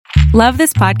Love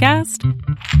this podcast?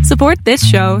 Support this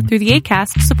show through the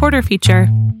Acast supporter feature.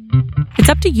 It's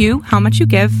up to you how much you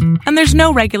give, and there's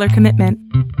no regular commitment.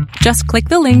 Just click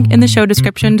the link in the show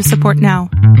description to support now.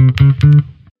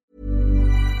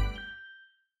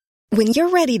 When you're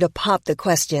ready to pop the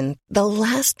question, the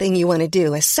last thing you want to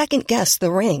do is second-guess the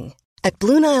ring. At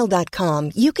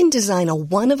BlueNile.com, you can design a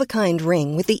one-of-a-kind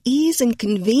ring with the ease and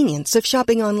convenience of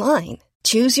shopping online.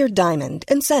 Choose your diamond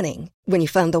and setting. When you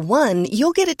find the one,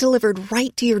 you'll get it delivered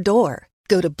right to your door.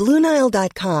 Go to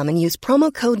BlueNile.com and use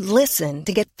promo code LISTEN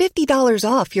to get $50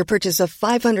 off your purchase of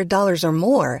 $500 or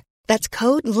more. That's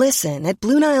code LISTEN at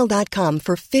BlueNile.com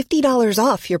for $50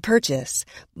 off your purchase.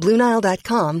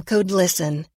 BlueNile.com, code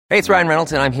LISTEN. Hey, it's Ryan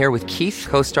Reynolds, and I'm here with Keith,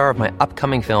 co-star of my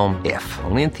upcoming film, If,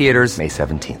 only in theaters May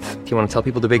 17th. Do you want to tell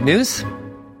people the big news?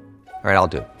 All right, I'll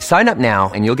do it. Sign up now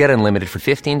and you'll get unlimited for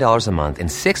 $15 a month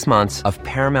and 6 months of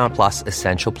Paramount Plus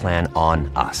Essential Plan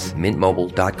on us.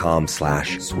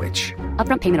 MintMobile.com/switch.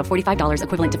 Upfront payment of $45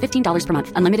 equivalent to $15 per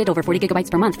month. Unlimited over 40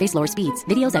 gigabytes per month. Face lower speeds.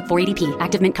 Videos at 480p.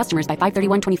 Active Mint customers by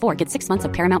 531.24 get 6 months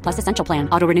of Paramount Plus Essential Plan.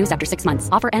 Auto renews after 6 months.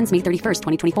 Offer ends May 31st,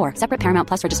 2024. Separate Paramount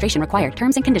Plus registration required.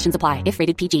 Terms and conditions apply if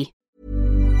rated PG.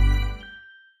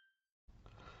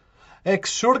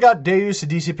 Exurgat Deus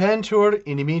dissipentur,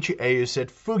 inimici eius, et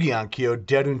fugiancio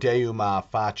derunt eum a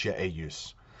facia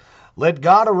eius. Let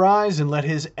God arise, and let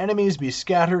his enemies be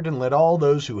scattered, and let all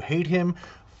those who hate him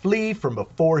flee from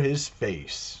before his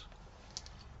face.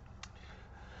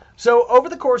 So, over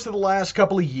the course of the last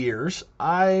couple of years,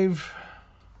 I've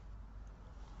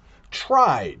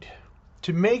tried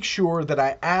to make sure that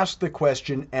I ask the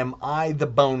question, am I the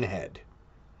bonehead?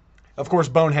 Of course,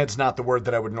 bonehead's not the word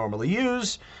that I would normally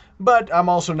use, but I'm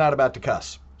also not about to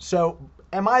cuss. So,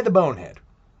 am I the bonehead?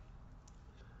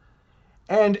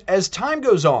 And as time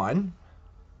goes on,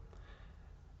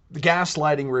 the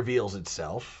gaslighting reveals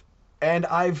itself, and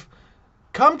I've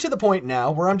come to the point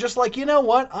now where I'm just like, you know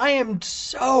what? I am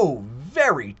so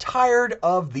very tired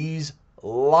of these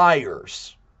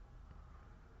liars.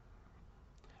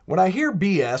 When I hear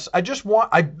BS,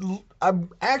 I'm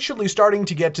actually starting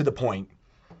to get to the point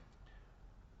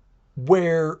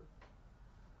where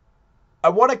I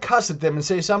want to cuss at them and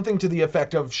say something to the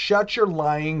effect of, shut your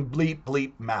lying bleep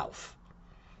bleep mouth.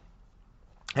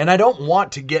 And I don't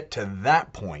want to get to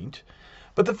that point.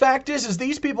 But the fact is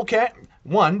these people can't,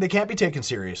 one, they can't be taken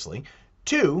seriously.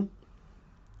 Two,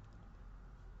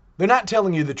 they're not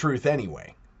telling you the truth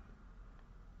anyway.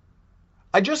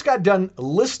 I just got done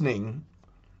listening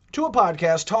to a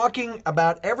podcast talking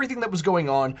about everything that was going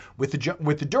on with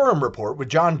the Durham report, with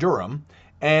John Durham,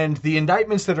 and the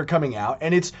indictments that are coming out.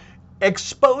 And it's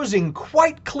exposing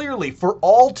quite clearly for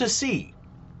all to see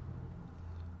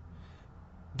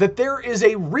that there is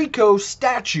a RICO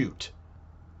statute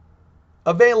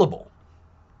available.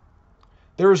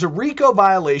 There is a RICO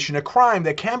violation, a crime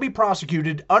that can be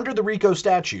prosecuted under the RICO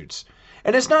statutes.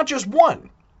 And it's not just one.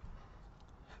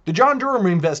 The John Durham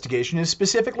investigation is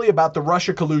specifically about the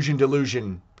Russia collusion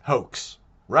delusion hoax,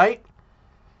 right?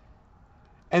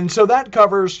 And so that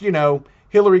covers,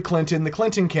 Hillary Clinton, the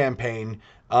Clinton campaign,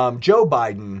 Joe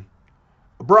Biden,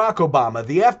 Barack Obama,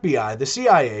 the FBI, the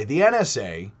CIA, the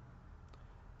NSA,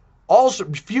 also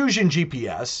Fusion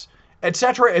GPS,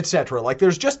 etc., etc. Like,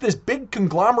 there's just this big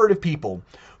conglomerate of people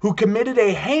who committed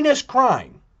a heinous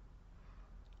crime.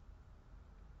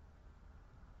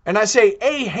 And I say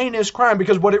a heinous crime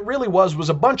because what it really was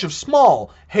a bunch of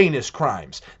small heinous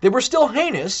crimes. They were still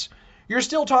heinous. You're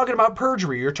still talking about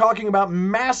perjury. You're talking about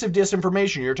massive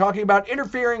disinformation. You're talking about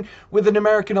interfering with an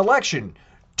American election.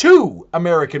 2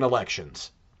 American elections.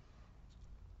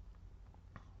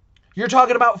 You're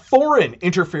talking about foreign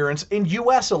interference in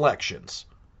U.S. elections.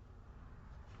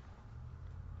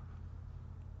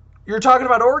 You're talking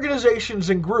about organizations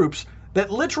and groups that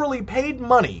literally paid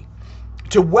money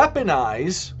to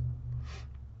weaponize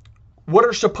what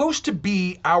are supposed to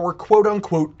be our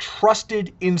quote-unquote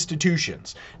trusted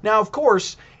institutions. Now, of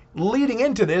course, leading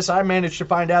into this, I managed to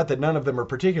find out that none of them are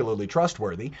particularly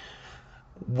trustworthy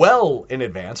well in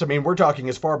advance. I mean, we're talking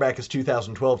as far back as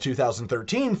 2012,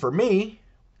 2013 for me,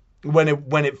 when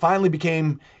it finally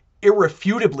became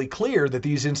irrefutably clear that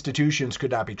these institutions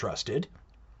could not be trusted.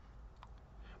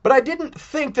 But I didn't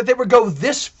think that they would go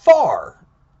this far.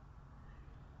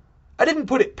 I didn't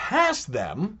put it past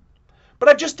them, but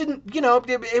I just didn't,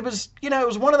 it was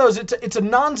one of those, it's a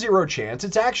non-zero chance.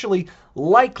 It's actually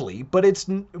likely, but it's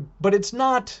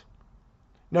not.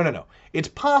 No. It's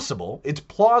possible, it's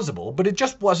plausible, but it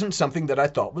just wasn't something that I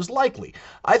thought was likely.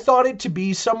 I thought it to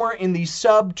be somewhere in the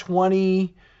sub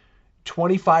 20,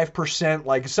 25%,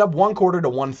 like sub 1/4 to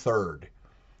 1/3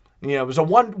 You know, it was a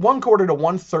one quarter to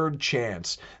 1/3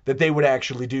 chance that they would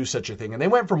actually do such a thing. And they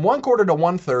went from 1/4 to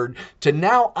 1/3 to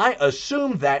now I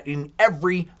assume that in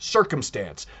every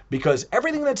circumstance. Because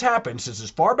everything that's happened since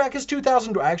as far back as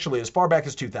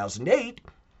 2008,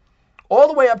 all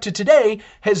the way up to today,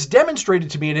 has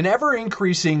demonstrated to me in an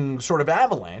ever-increasing sort of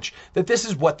avalanche that this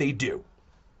is what they do.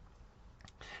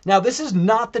 Now, this is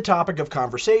not the topic of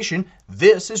conversation.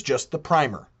 This is just the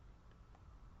primer.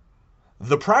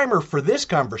 The primer for this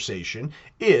conversation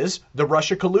is the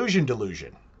Russia collusion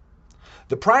delusion.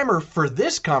 The primer for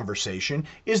this conversation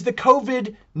is the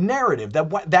COVID narrative, that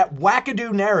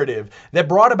wackadoo narrative that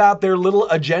brought about their little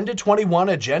Agenda 21,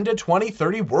 Agenda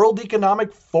 2030, World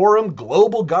Economic Forum,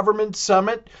 Global Government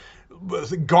Summit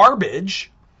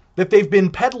garbage that they've been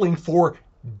peddling for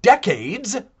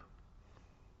decades.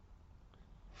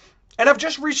 And I've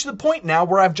just reached the point now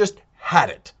where I've just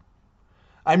had it.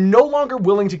 I'm no longer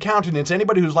willing to countenance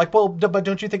anybody who's like, well, but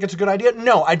don't you think it's a good idea?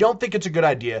 No, I don't think it's a good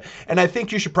idea, and I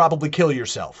think you should probably kill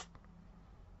yourself.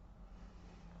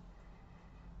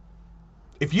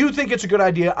 If you think it's a good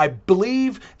idea, I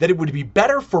believe that it would be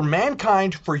better for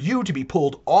mankind for you to be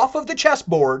pulled off of the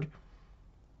chessboard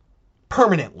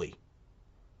permanently.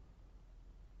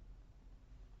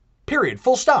 Period.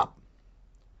 Full stop.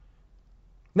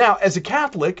 Now, as a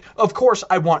Catholic, of course,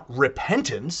 I want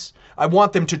repentance. I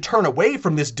want them to turn away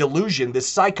from this delusion, this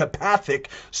psychopathic,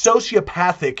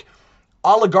 sociopathic,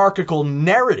 oligarchical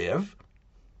narrative.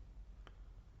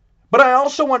 But I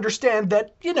also understand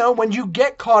that, you know, when you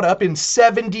get caught up in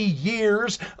 70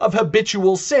 years of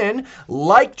habitual sin,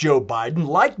 like Joe Biden,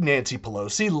 like Nancy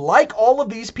Pelosi, like all of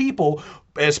these people,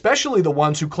 especially the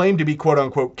ones who claim to be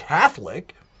quote-unquote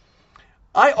Catholic,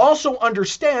 I also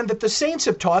understand that the saints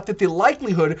have taught that the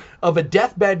likelihood of a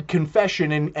deathbed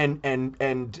confession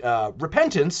and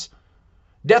repentance,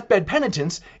 deathbed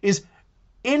penitence, is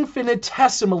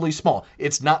infinitesimally small.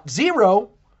 It's not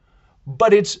zero,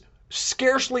 but it's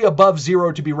scarcely above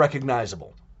zero to be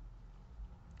recognizable.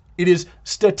 It is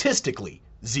statistically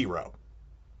zero.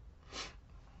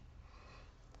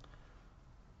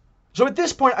 So at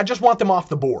this point, I just want them off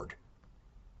the board.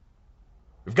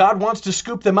 If God wants to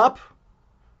scoop them up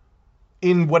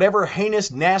in whatever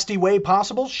heinous, nasty way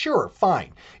possible, sure,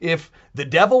 fine. If the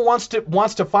devil wants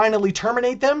to finally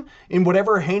terminate them in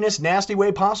whatever heinous, nasty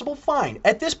way possible, fine.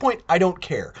 At this point, I don't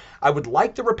care. I would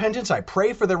like the repentance. I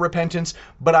pray for the repentance,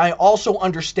 but I also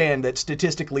understand that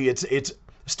statistically, it's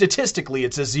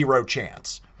a zero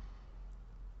chance.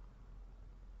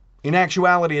 In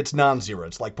actuality, it's non-zero.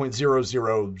 It's like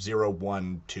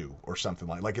 0.00012 or something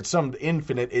like it's some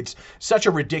infinite. It's such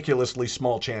a ridiculously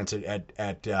small chance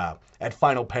at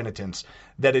final penitence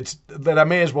that I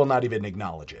may as well not even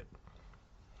acknowledge it.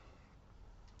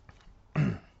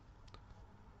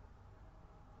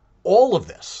 All of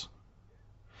this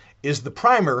is the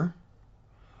primer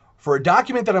for a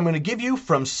document that I'm going to give you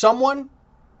from someone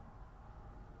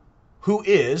who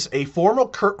is a former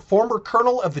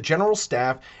colonel of the General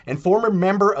Staff and former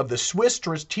member of the Swiss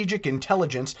Strategic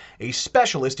Intelligence, a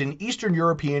specialist in Eastern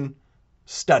European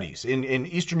studies, in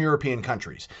Eastern European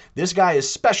countries. This guy is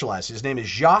specialized. His name is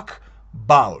Jacques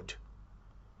Baud.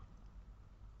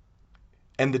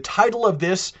 And the title of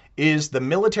this is The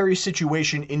Military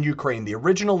Situation in Ukraine. The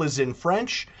original is in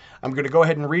French. I'm going to go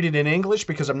ahead and read it in English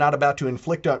because I'm not about to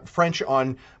inflict French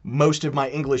on most of my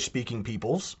English-speaking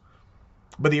peoples.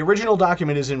 But the original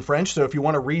document is in French, so if you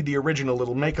want to read the original,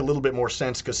 it'll make a little bit more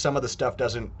sense because some of the stuff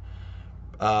doesn't,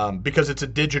 because it's a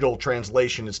digital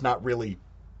translation, it's not really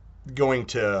going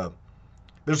to,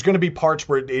 there's going to be parts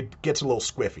where it gets a little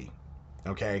squiffy,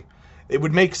 okay? It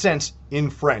would make sense in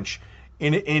French.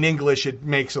 In English, it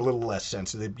makes a little less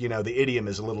sense. You know, the idiom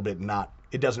is a little bit not,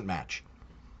 it doesn't match.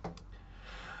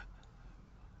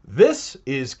 This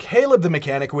is Caleb the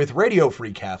Mechanic with Radio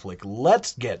Free Catholic.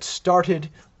 Let's get started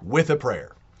with a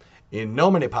prayer. In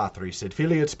nomine Patris et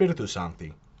Filii et Spiritus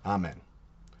Sancti. Amen.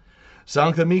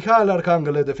 Sancta Michael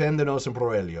Arcangele defende nos in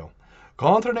proelio.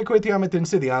 Contra nequitiam et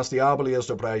insidias diaboli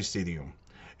est opera aestidium.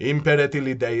 Imperet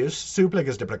illi Deus,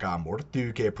 supplices deprecamur,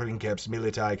 duce princeps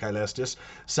militae caelestis,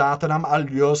 Satanam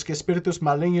aliosque spiritus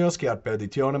malignos que ad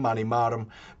perditionem animarum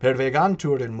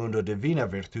pervegantur in mundo divina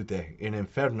virtute in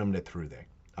infernum netrude.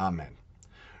 Amen.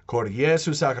 Cor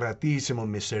Iesu sacratissimum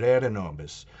miserere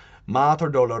nobis, Mater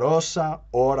dolorosa,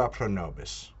 ora pro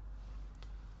nobis.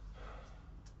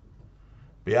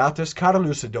 Beatus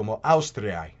Carolus Domo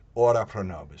Austriae, ora pro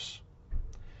nobis.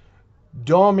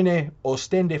 Domine,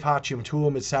 ostende faciem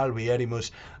tuum et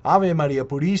salvierimus, Ave Maria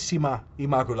Purissima,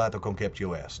 Immaculata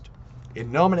Conceptio est.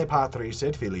 In nomine Patris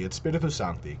et Filii et Spiritus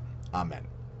Sancti. Amen.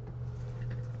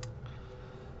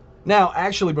 Now,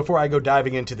 actually, before I go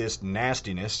diving into this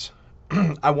nastiness,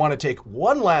 I want to take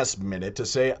one last minute to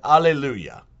say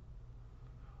Alleluia.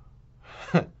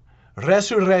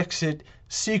 Resurrexit,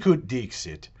 sicut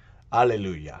dixit.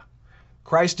 Alleluia.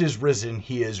 Christ is risen.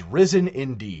 He is risen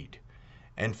indeed.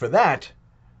 And for that,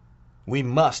 we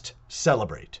must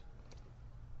celebrate.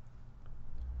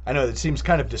 I know that seems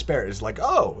kind of disparate. It's like,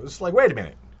 wait a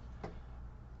minute.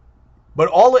 But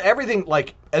everything,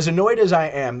 like, as annoyed as I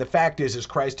am, the fact is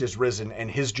Christ is risen and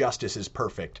his justice is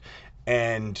perfect.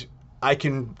 And I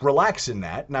can relax in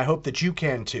that, and I hope that you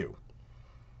can too.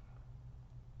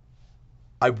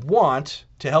 I want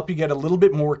to help you get a little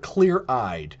bit more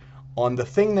clear-eyed on the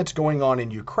thing that's going on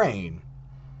in Ukraine,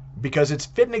 because it's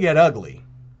fitting to get ugly.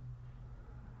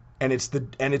 And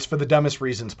it's for the dumbest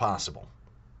reasons possible.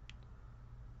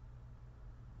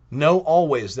 Know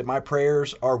always that my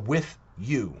prayers are with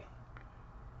you.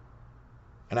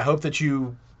 And I hope that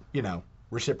you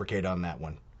reciprocate on that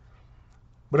one.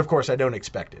 But of course, I don't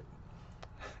expect it.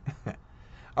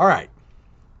 All right.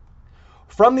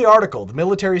 From the article, The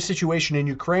Military Situation in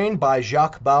Ukraine by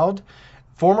Jacques Baud,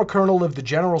 former colonel of the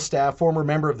General Staff, former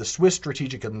member of the Swiss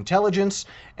Strategic Intelligence,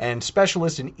 and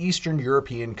specialist in Eastern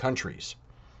European countries.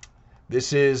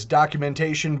 This is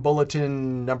Documentation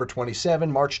Bulletin number 27,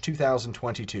 March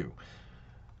 2022.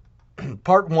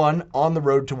 Part 1, On the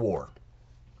Road to War.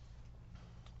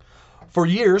 For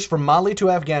years, from Mali to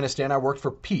Afghanistan, I worked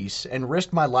for peace and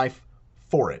risked my life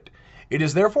for it. It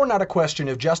is therefore not a question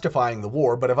of justifying the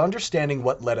war, but of understanding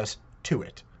what led us to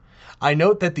it. I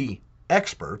note that the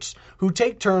experts who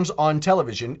take turns on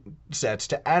television sets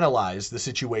to analyze the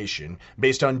situation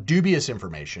based on dubious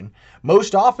information,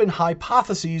 most often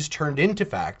hypotheses turned into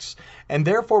facts, and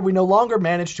therefore we no longer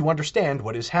manage to understand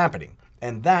what is happening.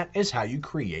 And that is how you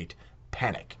create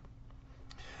panic.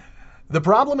 The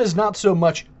problem is not so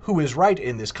much who is right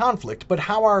in this conflict, but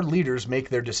how our leaders make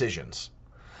their decisions.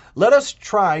 Let us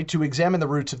try to examine the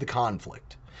roots of the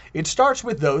conflict. It starts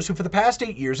with those who for the past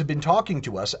 8 years have been talking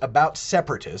to us about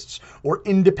separatists or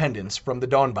independence from the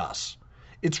Donbass.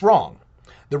 It's wrong.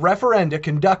 The referenda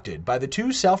conducted by the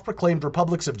two self-proclaimed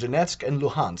republics of Donetsk and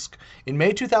Luhansk in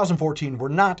May 2014 were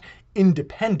not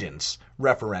independence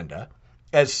referenda,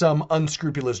 as some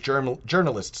unscrupulous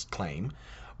journalists claim,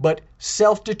 but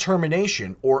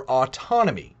self-determination or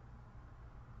autonomy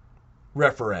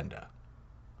referenda.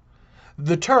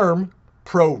 The term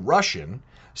pro-Russian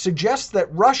suggests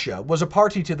that Russia was a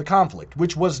party to the conflict,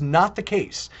 which was not the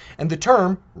case, and the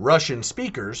term Russian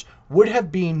speakers would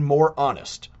have been more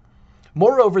honest.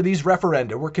 Moreover, these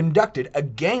referenda were conducted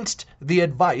against the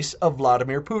advice of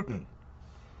Vladimir Putin.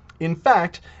 In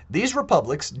fact, these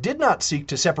republics did not seek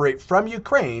to separate from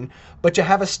Ukraine, but to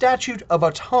have a statute of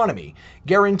autonomy,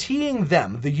 guaranteeing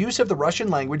them the use of the Russian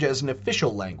language as an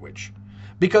official language.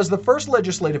 Because the first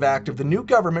legislative act of the new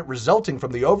government resulting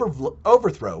from the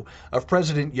overthrow of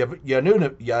President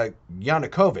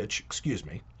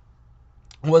Yanukovych,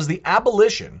 was the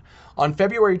abolition on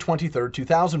February 23,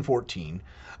 2014,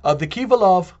 of the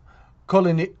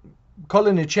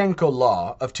Kivalov-Kolinichenko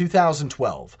Law of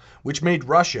 2012, which made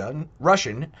Russian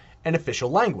an official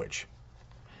language.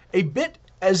 A bit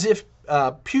as if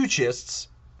putschists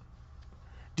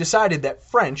decided that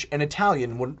French and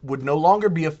Italian would no longer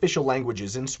be official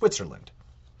languages in Switzerland.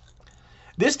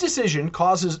 This decision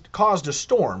caused a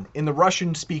storm in the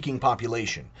Russian-speaking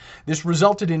population. This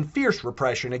resulted in fierce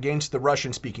repression against the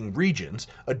Russian-speaking regions,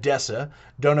 Odessa,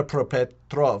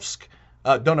 Dnepropetrovsk,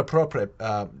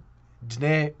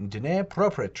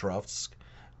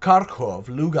 Kharkov,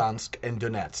 Lugansk, and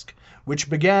Donetsk, which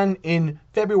began in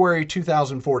February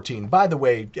 2014. By the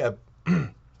way,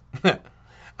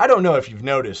 I don't know if you've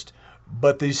noticed,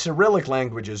 but the Cyrillic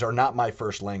languages are not my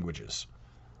first languages.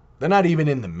 They're not even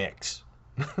in the mix.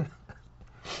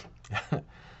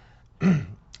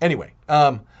 Anyway,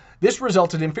 this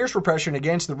resulted in fierce repression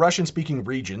against the Russian-speaking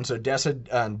regions, Odessa,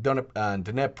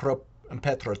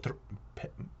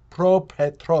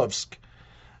 Dnepropetrovsk.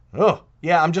 Oh,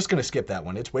 yeah, I'm just going to skip that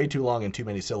one. It's way too long and too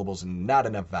many syllables and not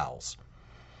enough vowels.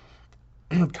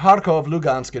 Kharkov,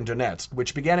 Lugansk, and Donetsk,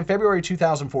 which began in February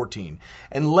 2014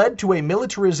 and led to a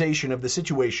militarization of the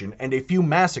situation and a few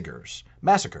massacres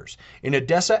in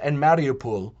Odessa and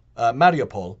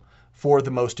Mariupol for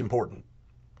the most important.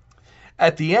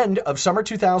 At the end of summer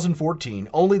 2014,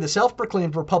 only the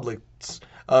self-proclaimed republics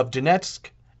of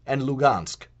Donetsk and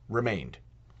Lugansk remained.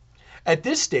 At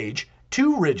this stage,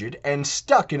 too rigid and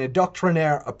stuck in a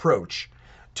doctrinaire approach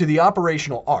to the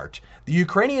operational art, the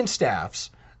Ukrainian staffs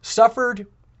suffered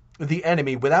the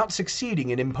enemy without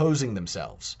succeeding in imposing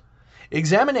themselves.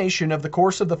 Examination of the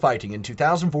course of the fighting in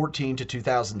 2014 to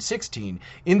 2016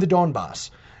 in the Donbass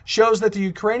shows that the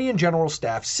Ukrainian General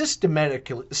Staff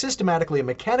systematically and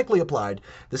mechanically applied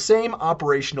the same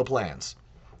operational plans.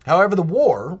 However, the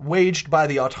war waged by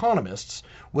the autonomists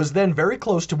was then very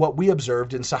close to what we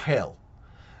observed in Sahel.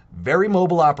 Very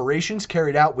mobile operations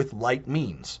carried out with light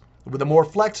means. With a more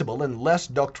flexible and less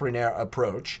doctrinaire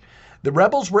approach, the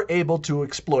rebels were able to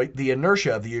exploit the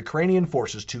inertia of the Ukrainian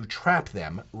forces to trap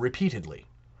them repeatedly.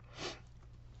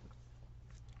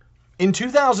 In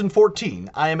 2014,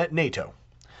 I am at NATO,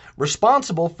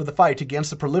 responsible for the fight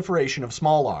against the proliferation of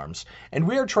small arms, and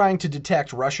we are trying to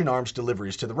detect Russian arms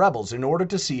deliveries to the rebels in order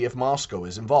to see if Moscow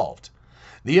is involved.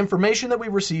 The information that we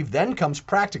receive then comes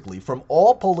practically from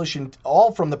all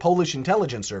from the Polish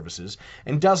intelligence services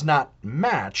and does not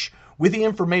match with the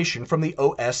information from the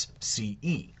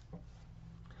OSCE.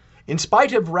 In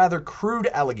spite of rather crude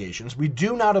allegations, we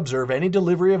do not observe any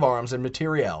delivery of arms and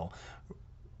materiel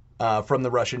from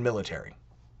the Russian military.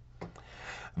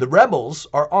 The rebels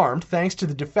are armed thanks to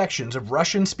the defections of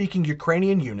Russian-speaking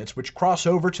Ukrainian units which cross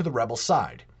over to the rebel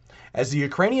side. As the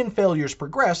Ukrainian failures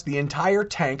progressed, the entire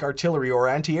tank, artillery, or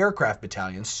anti-aircraft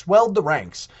battalions swelled the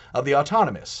ranks of the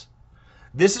autonomous.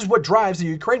 This is what drives the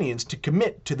Ukrainians to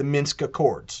commit to the Minsk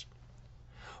Accords.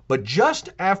 But just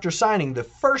after signing the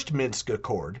first Minsk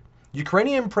Accord,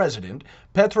 Ukrainian President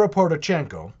Petro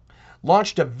Poroshenko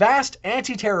launched a vast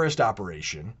anti-terrorist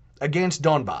operation against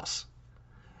Donbass.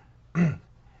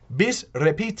 Bis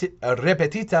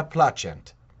repetita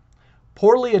placent.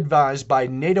 Poorly advised by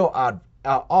NATO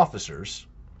officers,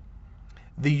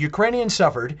 the Ukrainians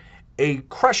suffered a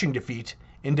crushing defeat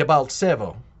in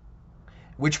Debaltsevo,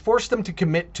 which forced them to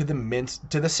commit to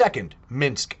the second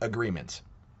Minsk Agreement.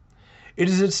 It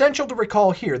is essential to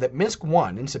recall here that Minsk I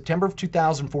in September of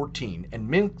 2014 and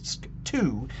Minsk II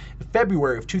in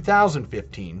February of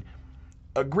 2015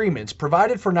 agreements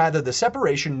provided for neither the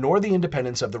separation nor the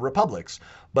independence of the republics,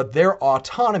 but their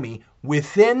autonomy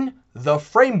within the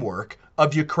framework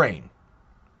of Ukraine.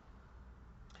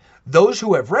 Those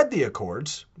who have read the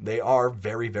accords, they are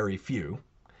very, very few,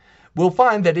 will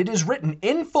find that it is written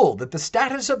in full that the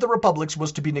status of the republics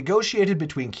was to be negotiated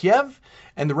between Kiev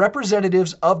and the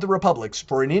representatives of the republics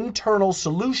for an internal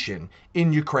solution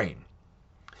in Ukraine.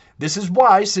 This is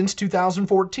why, since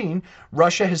 2014,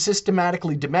 Russia has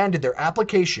systematically demanded their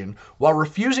application while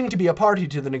refusing to be a party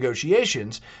to the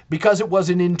negotiations because it was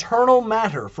an internal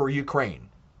matter for Ukraine.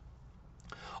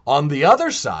 On the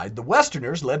other side, the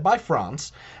Westerners, led by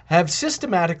France, have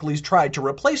systematically tried to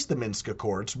replace the Minsk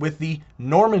Accords with the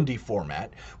Normandy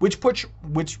format, which put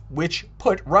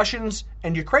Russians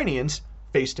and Ukrainians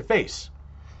face to face.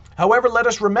 However, let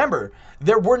us remember,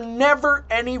 there were never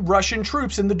any Russian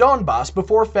troops in the Donbass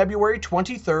before February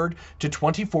 23rd to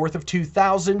 24th of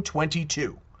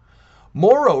 2022.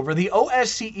 Moreover, the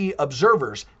OSCE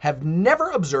observers have never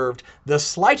observed the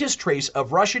slightest trace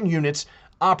of Russian units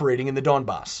operating in the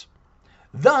Donbass.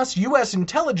 Thus, the U.S.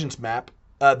 intelligence map,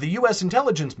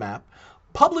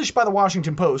 published by the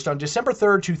Washington Post on December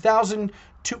 3rd,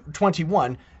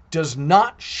 2021, does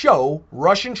not show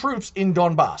Russian troops in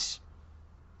Donbass.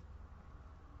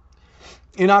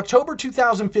 In October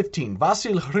 2015,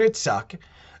 Vasyl Hrytsak,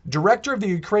 director of the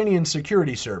Ukrainian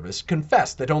Security Service,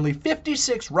 confessed that only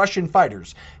 56 Russian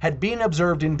fighters had been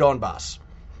observed in Donbass.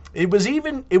 It was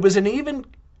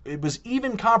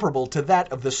even comparable to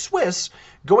that of the Swiss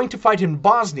going to fight in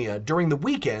Bosnia during the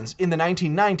weekends in the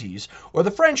 1990s, or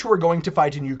the French who are going to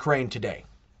fight in Ukraine today.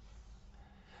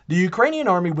 The Ukrainian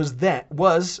army was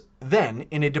then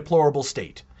in a deplorable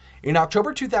state. In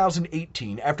October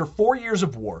 2018, after 4 years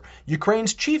of war,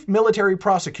 Ukraine's chief military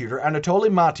prosecutor,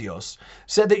 Anatoly Matios,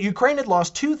 said that Ukraine had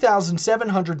lost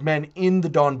 2,700 men in the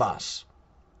Donbass.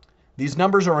 These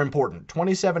numbers are important.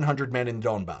 2,700 men in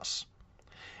Donbass.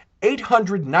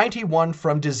 891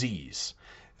 from disease,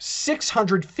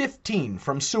 615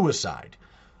 from suicide,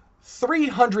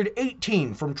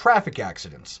 318 from traffic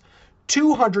accidents,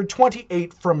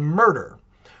 228 from murder,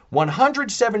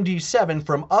 177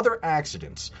 from other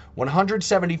accidents,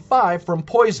 175 from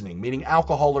poisoning, meaning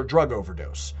alcohol or drug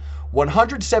overdose,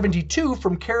 172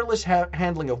 from careless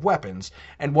handling of weapons,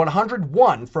 and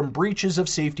 101 from breaches of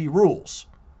safety rules.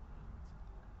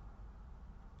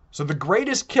 So the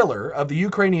greatest killer of the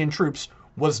Ukrainian troops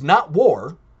was not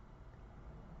war,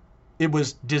 it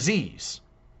was disease.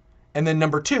 And then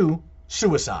number 2,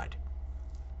 suicide.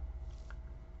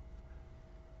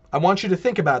 I want you to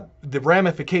think about the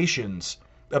ramifications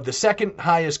of the second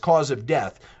highest cause of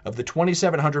death of the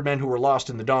 2,700 men who were lost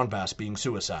in the Donbass being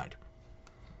suicide.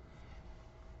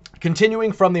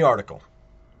 Continuing from the article.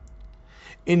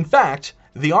 In fact,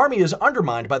 the army is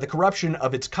undermined by the corruption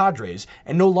of its cadres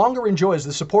and no longer enjoys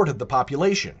the support of the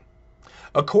population.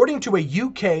 According to a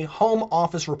UK Home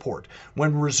Office report,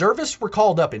 when reservists were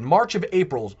called up in March to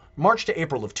April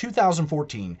of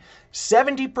 2014,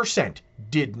 70%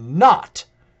 did not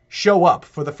show up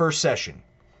for the first session,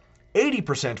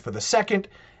 80% for the second,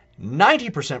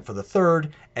 90% for the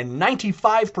third, and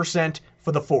 95%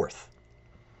 for the fourth.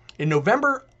 In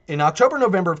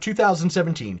October-November of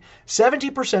 2017,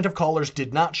 70% of callers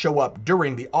did not show up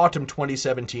during the autumn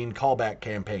 2017 callback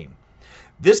campaign.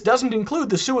 This doesn't include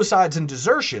the suicides and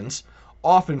desertions,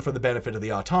 often for the benefit of the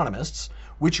autonomists,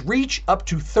 which reach up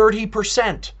to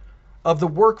 30% of the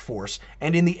workforce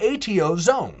and in the ATO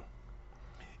zone.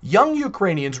 Young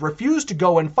Ukrainians refuse to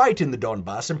go and fight in the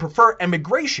Donbass and prefer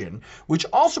emigration, which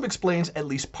also explains, at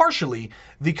least partially,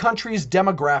 the country's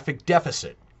demographic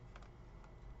deficit.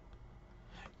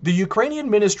 The Ukrainian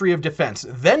Ministry of Defense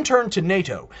then turned to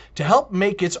NATO to help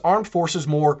make its armed forces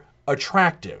more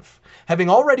attractive. Having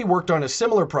already worked on a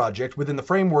similar project within the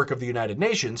framework of the United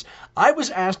Nations, I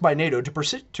was asked by NATO to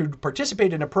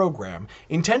participate in a program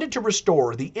intended to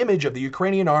restore the image of the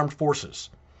Ukrainian armed forces.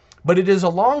 But it is a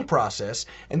long process,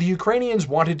 and the Ukrainians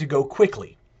wanted to go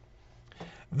quickly.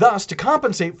 Thus, to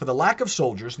compensate for the lack of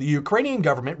soldiers, the Ukrainian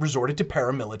government resorted to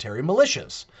paramilitary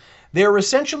militias. They are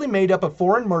essentially made up of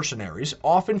foreign mercenaries,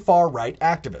 often far-right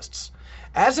activists.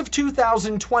 As of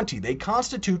 2020, they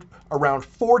constitute around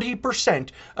 40%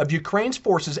 of Ukraine's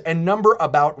forces and number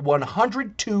about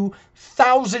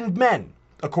 102,000 men,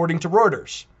 according to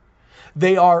Reuters.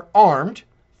 They are armed,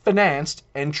 financed,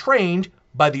 and trained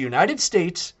by the United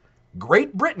States,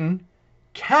 Great Britain,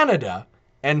 Canada,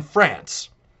 and France.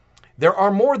 There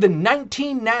are more than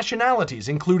 19 nationalities,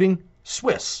 including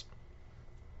Swiss.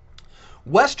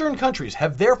 Western countries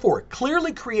have therefore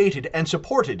clearly created and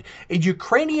supported a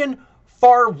Ukrainian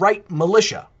far-right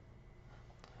militia.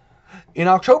 In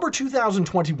October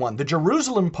 2021, the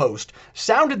Jerusalem Post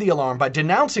sounded the alarm by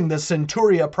denouncing the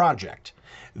Centuria project.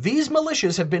 These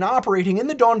militias have been operating in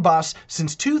the Donbass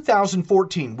since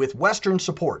 2014 with Western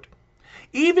support.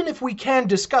 Even if we can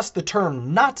discuss the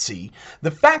term Nazi, the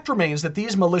fact remains that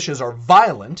these militias are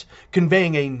violent,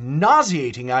 conveying a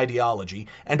nauseating ideology,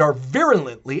 and are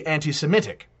virulently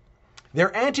anti-Semitic.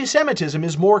 Their anti-Semitism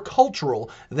is more cultural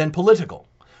than political,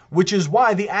 which is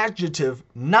why the adjective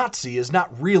Nazi is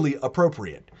not really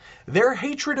appropriate. Their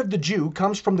hatred of the Jew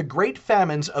comes from the great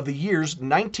famines of the years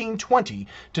 1920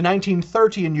 to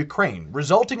 1930 in Ukraine,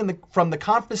 resulting from the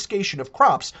confiscation of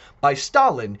crops by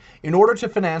Stalin in order to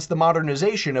finance the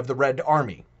modernization of the Red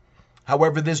Army.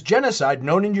 However, this genocide,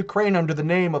 known in Ukraine under the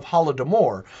name of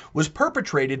Holodomor, was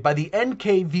perpetrated by the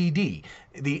NKVD,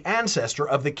 the ancestor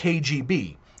of the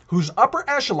KGB, whose upper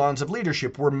echelons of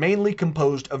leadership were mainly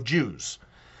composed of Jews.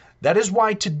 That is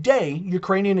why today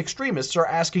Ukrainian extremists are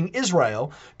asking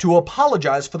Israel to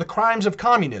apologize for the crimes of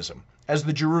communism, as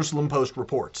the Jerusalem Post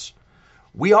reports.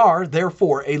 We are,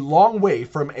 therefore, a long way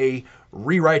from a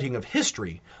rewriting of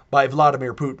history by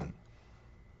Vladimir Putin.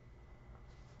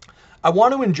 I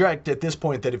want to inject at this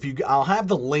point that I'll have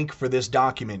the link for this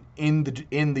document in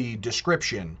the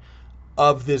description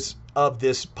of this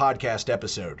podcast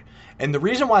episode. And the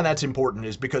reason why that's important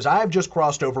is because I've just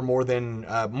crossed over more than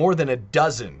a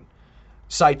dozen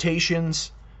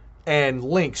citations and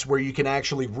links where you can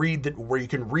actually read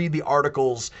the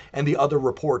articles and the other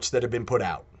reports that have been put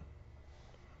out.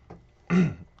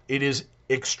 It is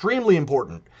extremely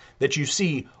important that you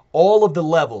see all of the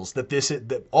levels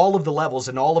all of the levels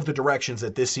and all of the directions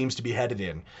that this seems to be headed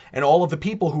in, and all of the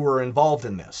people who are involved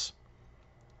in this.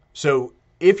 So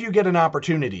if you get an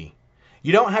opportunity,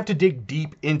 you don't have to dig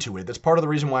deep into it. That's part of the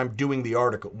reason why I'm doing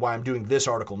this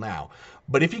article now.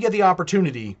 But if you get the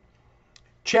opportunity,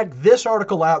 check this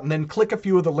article out and then click a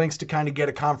few of the links to kind of get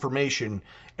a confirmation.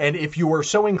 And if you are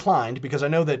so inclined, because I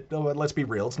know that, let's be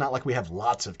real, it's not like we have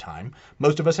lots of time.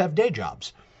 Most of us have day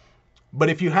jobs. But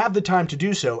if you have the time to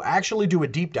do so, actually do a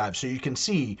deep dive so you can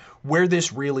see where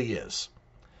this really is.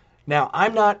 Now,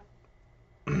 I'm not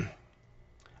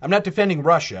defending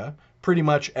Russia pretty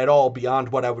much at all beyond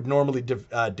what I would normally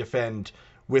defend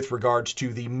with regards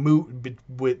to the move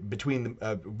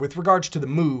with regards to the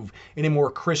move in a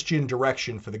more Christian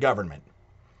direction for the government.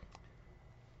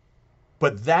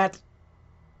 But that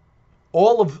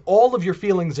all of your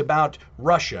feelings about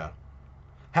Russia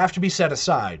have to be set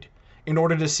aside in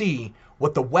order to see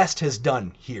what the West has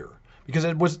done here,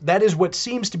 because that is what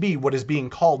seems to be what is being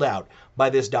called out by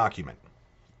this document.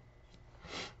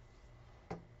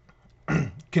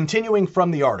 Continuing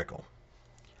from the article.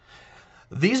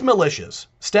 These militias,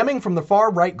 stemming from the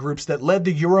far-right groups that led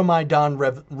the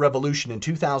Euromaidan revolution in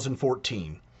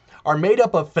 2014, are made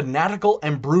up of fanatical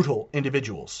and brutal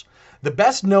individuals. The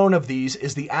best known of these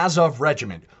is the Azov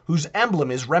Regiment, whose emblem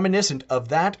is reminiscent of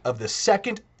that of the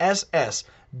 2nd SS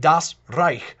Das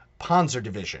Reich Panzer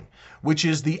Division, which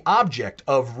is the object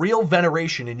of real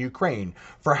veneration in Ukraine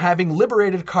for having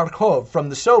liberated Kharkov from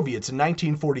the Soviets in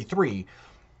 1943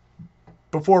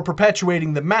 before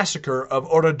perpetuating the massacre of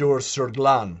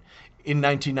Oradour-sur-Glane in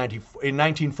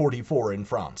 1944 in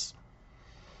France.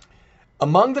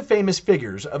 Among the famous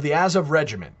figures of the Azov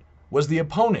Regiment was the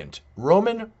opponent,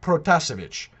 Roman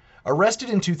Protasevich, arrested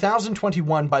in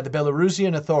 2021 by the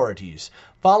Belarusian authorities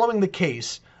following the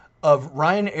case of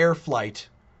Ryanair flight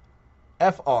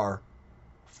FR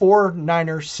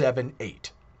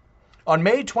 4978. On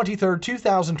May 23,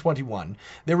 2021,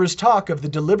 there was talk of the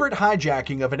deliberate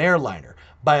hijacking of an airliner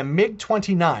by a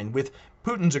MiG-29 with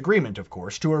Putin's agreement, of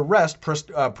course, to arrest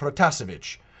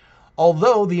Protasevich,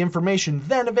 although the information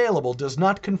then available does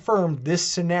not confirm this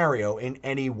scenario in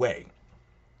any way.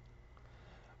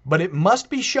 But it must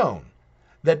be shown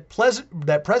that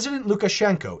President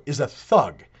Lukashenko is a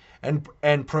thug and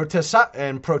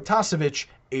Protasevich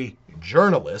a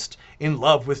journalist in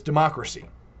love with democracy.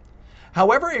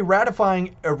 However, a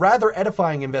rather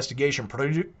edifying investigation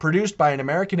produced by an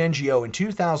American NGO in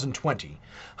 2020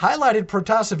 highlighted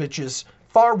Protasevich's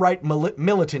far-right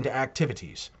militant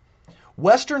activities.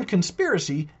 Western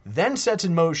conspiracy then sets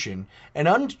in motion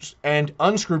and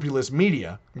unscrupulous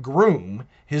media groom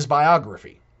his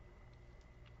biography.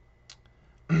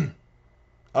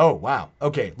 Oh, wow.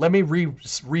 Okay, let me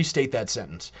restate that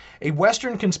sentence. A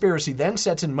Western conspiracy then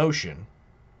sets in motion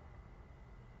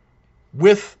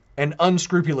with an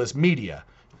unscrupulous media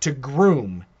to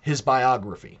groom his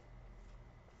biography.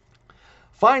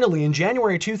 Finally, in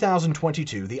January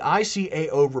 2022, the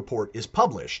ICAO report is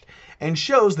published and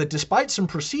shows that despite some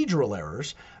procedural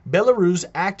errors, Belarus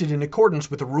acted in accordance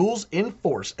with the rules in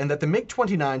force and that the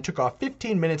MiG-29 took off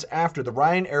 15 minutes after the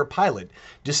Ryanair pilot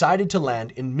decided to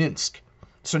land in Minsk.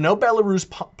 So no Belarus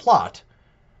plot.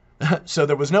 So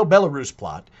there was no Belarus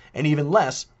plot, and even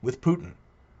less with Putin.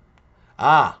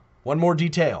 One more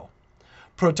detail.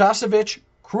 Protasevich,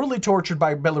 cruelly tortured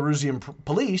by Belarusian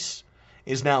police,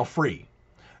 is now free.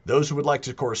 Those who would like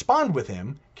to correspond with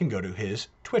him can go to his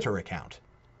Twitter account.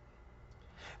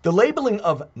 The labeling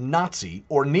of Nazi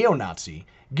or neo-Nazi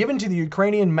given to the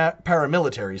Ukrainian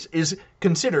paramilitaries is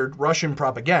considered Russian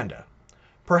propaganda.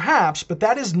 Perhaps, but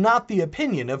that is not the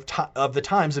opinion of the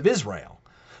Times of Israel,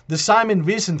 the Simon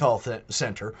Wiesenthal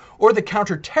Center, or the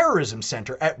Counterterrorism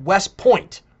Center at West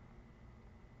Point.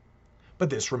 But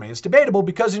this remains debatable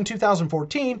because in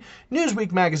 2014,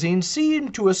 Newsweek magazine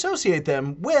seemed to associate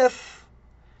them with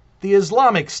the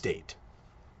Islamic State.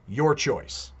 Your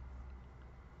choice.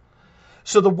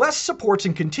 So the West supports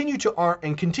and continues to arm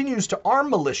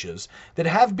militias that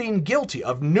have been guilty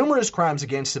of numerous crimes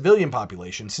against civilian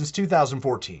populations since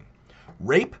 2014.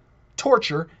 Rape,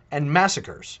 torture, and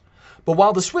massacres. But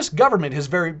while the Swiss government has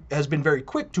been very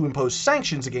quick to impose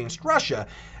sanctions against Russia,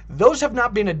 those have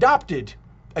not been adopted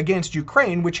against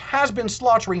Ukraine, which has been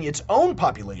slaughtering its own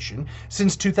population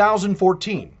since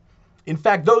 2014. In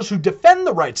fact, those who defend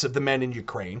the rights of the men in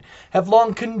Ukraine have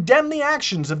long condemned the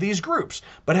actions of these groups,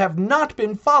 but have not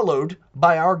been followed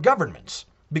by our governments.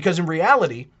 Because in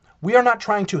reality, we are not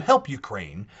trying to help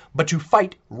Ukraine, but to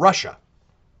fight Russia.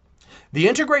 The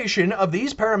integration of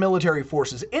these paramilitary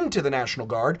forces into the National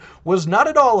Guard was not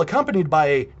at all accompanied by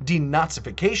a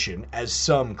denazification, as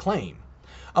some claim.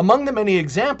 Among the many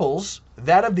examples,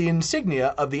 that of the insignia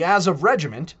of the Azov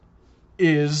Regiment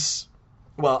is,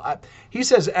 he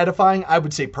says edifying, I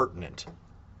would say pertinent.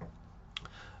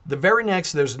 The very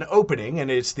next, there's an opening, and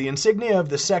it's the insignia of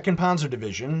the 2nd Panzer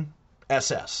Division,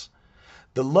 SS.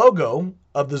 The logo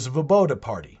of the Svoboda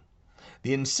Party.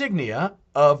 The insignia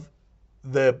of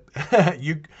the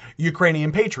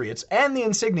Ukrainian Patriots, and the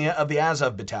insignia of the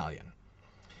Azov Battalion.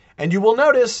 And you will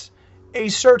notice a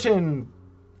certain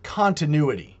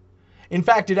continuity. In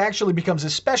fact, it actually becomes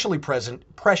especially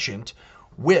prescient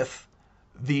with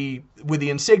the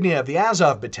insignia of the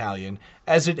Azov Battalion,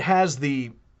 as it has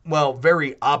the,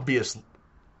 very obvious,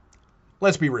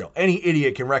 let's be real, any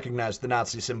idiot can recognize the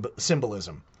Nazi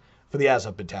symbolism for the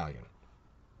Azov Battalion.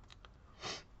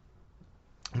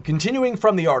 Continuing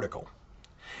from the article.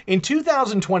 In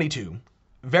 2022,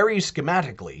 very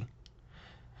schematically,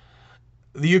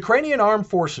 the Ukrainian armed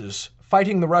forces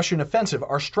fighting the Russian offensive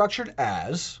are structured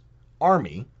as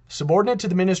Army, subordinate to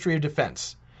the Ministry of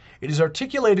Defense. It is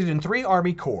articulated in 3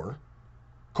 Army corps,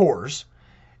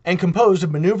 and composed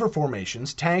of maneuver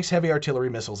formations, tanks, heavy artillery,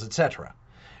 missiles, etc.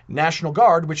 National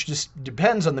Guard, which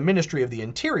depends on the Ministry of the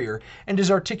Interior and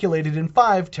is articulated in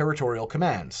 5 territorial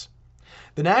commands.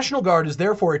 The National Guard is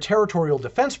therefore a territorial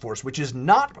defense force which is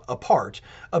not a part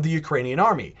of the Ukrainian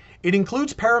army. It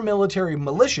includes paramilitary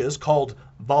militias called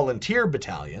volunteer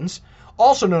battalions,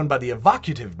 also known by the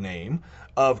evocative name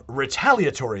of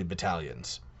retaliatory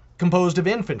battalions, composed of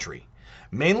infantry.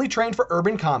 Mainly trained for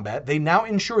urban combat, they now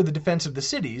ensure the defense of the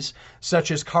cities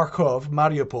such as Kharkov,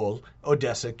 Mariupol,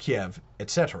 Odessa, Kiev,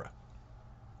 etc.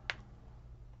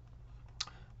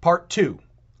 Part 2.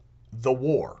 The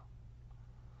War.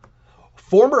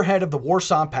 Former head of the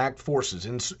Warsaw Pact forces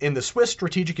in the Swiss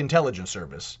Strategic Intelligence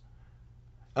Service.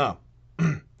 The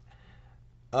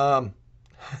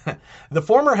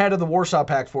former head of the Warsaw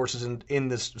Pact forces in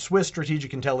the Swiss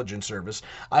Strategic Intelligence Service,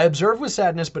 I observe with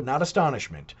sadness but not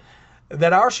astonishment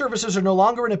that our services are no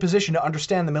longer in a position to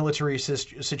understand the military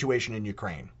situation in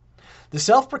Ukraine. The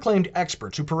self-proclaimed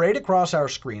experts who parade across our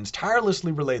screens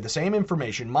tirelessly relay the same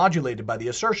information modulated by the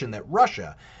assertion that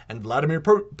Russia and Vladimir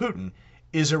Putin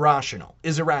is irrational.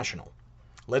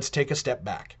 Let's take a step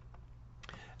back.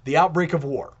 The outbreak of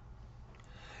war.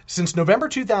 Since November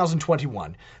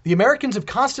 2021, the Americans have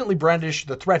constantly brandished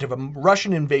the threat of a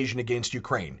Russian invasion against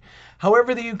Ukraine.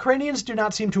 However, the Ukrainians do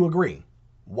not seem to agree.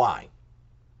 Why?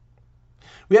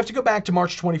 We have to go back to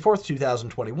March 24,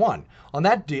 2021. On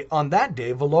that day,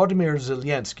 Volodymyr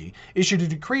Zelensky issued a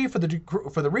decree for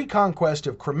the reconquest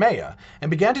of Crimea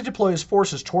and began to deploy his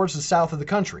forces towards the south of the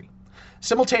country.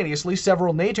 Simultaneously,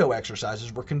 several NATO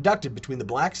exercises were conducted between the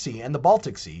Black Sea and the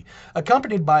Baltic Sea,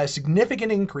 accompanied by a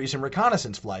significant increase in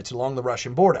reconnaissance flights along the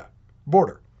Russian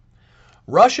border.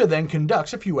 Russia then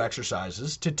conducts a few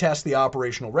exercises to test the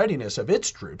operational readiness of its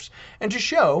troops and to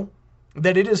show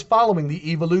that it is following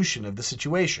the evolution of the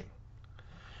situation.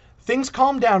 Things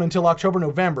calmed down until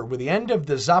October-November with the end of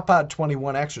the Zapad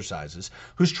 21 exercises,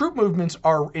 whose troop movements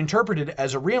are interpreted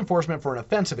as a reinforcement for an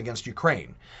offensive against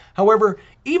Ukraine. However,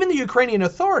 even the Ukrainian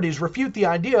authorities refute the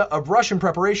idea of Russian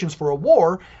preparations for a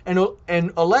war,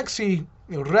 and Alexei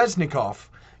Reznikov,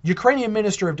 Ukrainian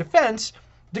Minister of Defense,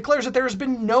 declares that there has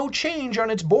been no change on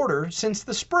its border since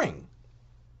the spring.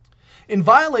 In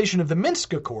violation of the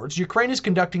Minsk Accords, Ukraine is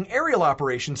conducting aerial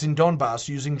operations in Donbass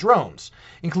using drones,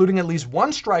 including at least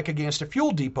one strike against a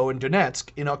fuel depot in Donetsk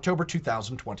in October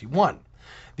 2021.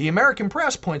 The American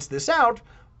press points this out,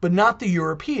 but not the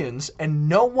Europeans, and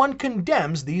no one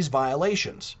condemns these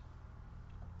violations.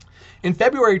 In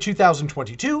February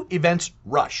 2022, events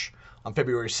rush. On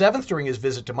February 7th, during his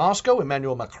visit to Moscow,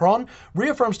 Emmanuel Macron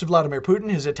reaffirms to Vladimir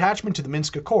Putin his attachment to the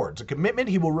Minsk Accords, a commitment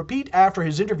he will repeat after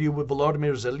his interview with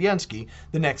Volodymyr Zelensky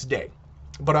the next day.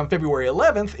 But on February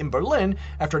 11th, in Berlin,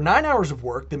 after 9 hours of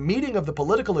work, the meeting of the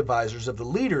political advisors of the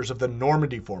leaders of the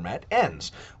Normandy format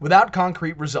ends, without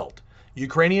concrete result.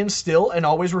 Ukrainians still and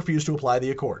always refuse to apply the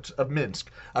Accords of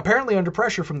Minsk, apparently under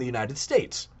pressure from the United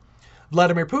States.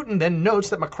 Vladimir Putin then notes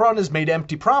that Macron has made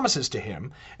empty promises to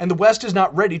him, and the West is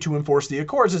not ready to enforce the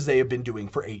accords as they have been doing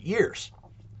for 8 years.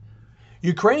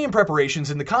 Ukrainian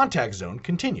preparations in the contact zone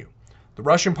continue. The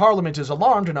Russian parliament is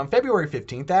alarmed and on February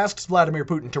 15th asks Vladimir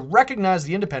Putin to recognize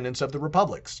the independence of the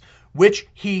republics, which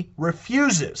he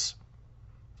refuses.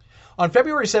 On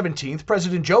February 17th,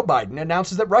 President Joe Biden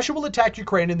announces that Russia will attack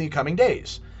Ukraine in the coming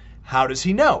days. How does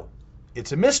he know?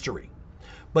 It's a mystery.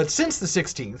 But since the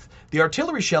 16th, the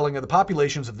artillery shelling of the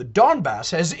populations of the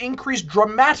Donbass has increased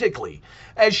dramatically,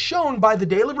 as shown by the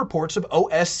daily reports of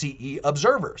OSCE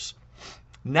observers.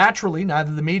 Naturally,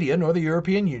 neither the media nor the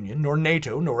European Union, nor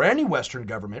NATO, nor any Western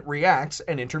government reacts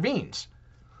and intervenes.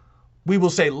 We will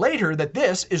say later that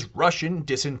this is Russian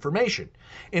disinformation.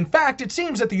 In fact, it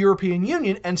seems that the European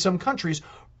Union and some countries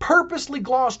purposely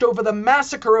glossed over the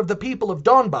massacre of the people of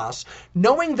Donbass,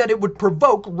 knowing that it would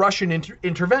provoke Russian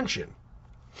intervention.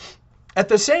 At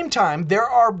the same time, there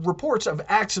are reports of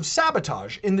acts of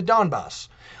sabotage in the Donbass.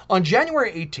 On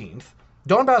January 18th,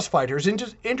 Donbass fighters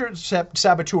intercept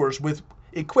saboteurs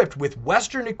equipped with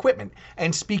Western equipment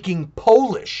and speaking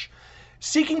Polish,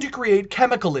 seeking to create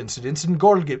chemical incidents in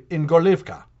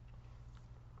Gorlivka.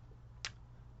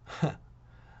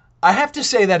 I have to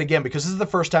say that again because this is the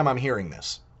first time I'm hearing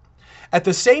this. At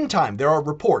the same time, there are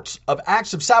reports of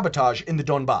acts of sabotage in the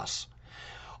Donbass.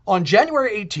 On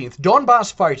January 18th,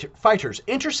 Donbass fighters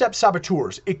intercept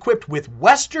saboteurs equipped with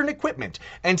Western equipment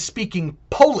and speaking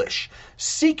Polish,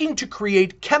 seeking to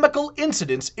create chemical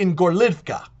incidents in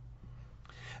Gorlivka.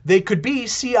 They could be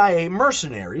CIA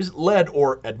mercenaries led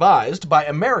or advised by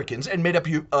Americans and made up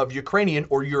of Ukrainian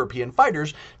or European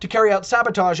fighters to carry out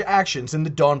sabotage actions in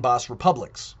the Donbass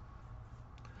republics.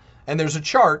 And there's a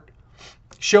chart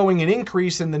showing an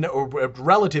increase in a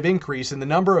relative increase in the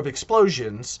number of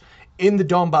explosions in the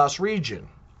Donbass region.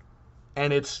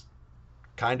 And it's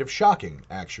kind of shocking,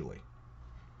 actually.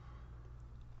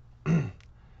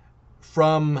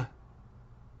 from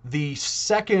the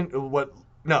 14th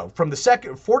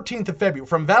of February,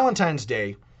 from Valentine's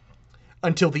Day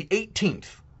until the 18th.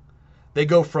 They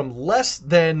go from less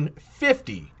than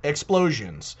 50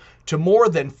 explosions to more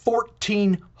than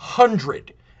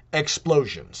 1,400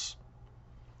 explosions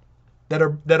that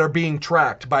are being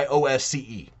tracked by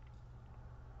OSCE.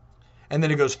 And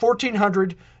then it goes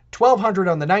 1,400, 1,200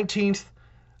 on the 19th,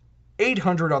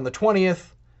 800 on the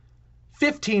 20th,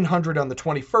 1,500 on the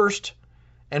 21st,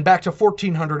 and back to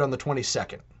 1,400 on the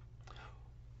 22nd.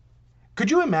 Could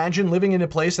you imagine living in a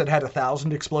place that had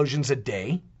 1,000 explosions a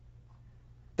day?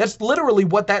 That's literally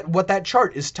what that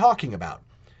chart is talking about.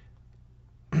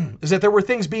 Is that there were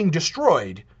things being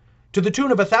destroyed to the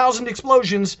tune of 1,000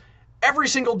 explosions every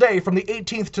single day from the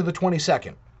 18th to the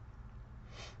 22nd.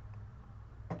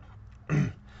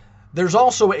 There's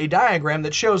also a diagram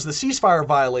that shows the ceasefire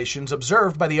violations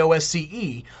observed by the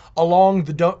OSCE along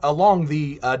the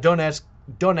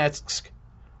Donetsk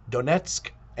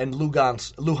and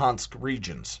Luhansk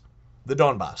regions, the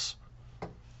Donbass.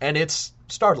 And it's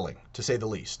startling, to say the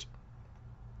least.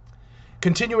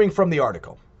 Continuing from the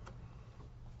article.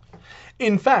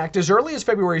 In fact, as early as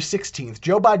February 16th,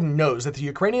 Joe Biden knows that the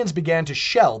Ukrainians began to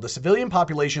shell the civilian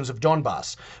populations of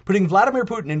Donbass, putting Vladimir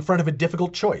Putin in front of a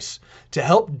difficult choice: to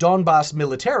help Donbass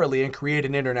militarily and create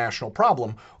an international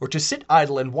problem, or to sit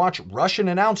idle and watch Russian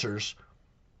announcers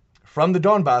from the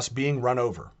Donbass being run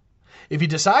over. If he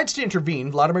decides to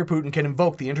intervene, Vladimir Putin can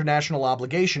invoke the international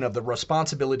obligation of the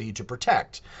responsibility to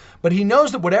protect. But he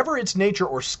knows that whatever its nature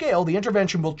or scale, the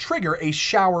intervention will trigger a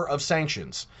shower of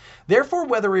sanctions. Therefore,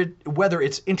 whether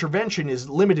its intervention is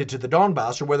limited to the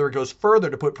Donbass or whether it goes further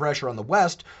to put pressure on the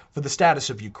West for the status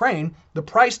of Ukraine, the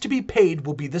price to be paid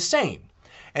will be the same.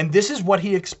 And this is what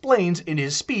he explains in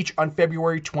his speech on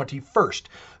February 21st.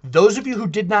 Those of you who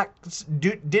did not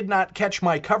catch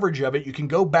my coverage of it, you can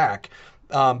go back.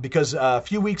 Because a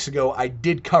few weeks ago, I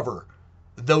did cover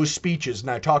those speeches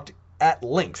and I talked at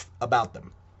length about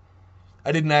them.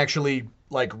 I didn't actually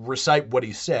recite what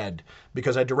he said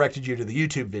because I directed you to the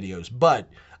YouTube videos, but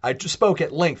I just spoke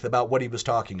at length about what he was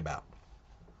talking about.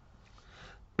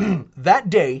 That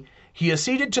day, he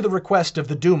acceded to the request of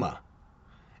the Duma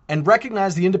and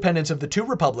recognized the independence of the two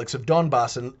republics of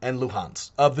Donbass and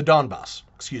Luhansk, of the Donbass,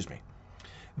 excuse me.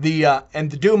 And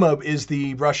the Duma is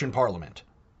the Russian parliament,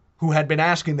 who had been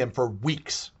asking them for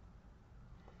weeks.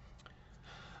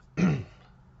 That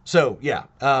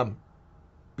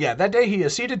day he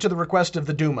acceded to the request of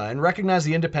the Duma and recognized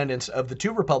the independence of the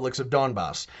two republics of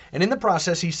Donbass, and in the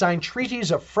process he signed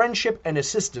treaties of friendship and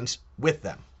assistance with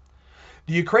them.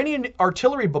 The Ukrainian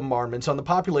artillery bombardments on the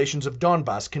populations of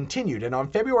Donbass continued, and on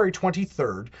February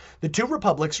 23rd, the two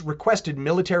republics requested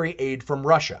military aid from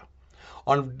Russia.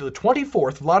 On the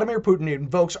 24th, Vladimir Putin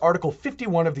invokes Article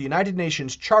 51 of the United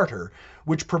Nations Charter,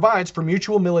 which provides for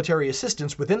mutual military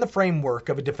assistance within the framework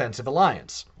of a defensive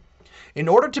alliance. In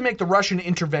order to make the Russian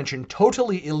intervention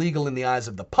totally illegal in the eyes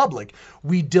of the public,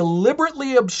 we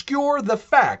deliberately obscure the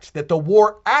fact that the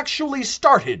war actually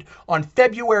started on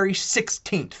February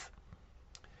 16th.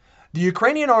 The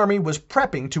Ukrainian army was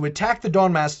prepping to attack the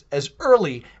Donbass as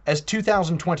early as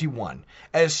 2021,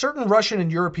 as certain Russian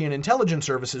and European intelligence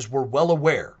services were well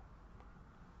aware.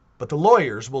 But the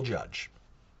lawyers will judge.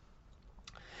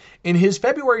 In his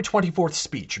February 24th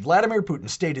speech, Vladimir Putin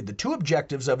stated the two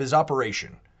objectives of his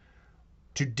operation: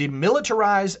 to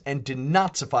demilitarize and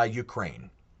denazify Ukraine.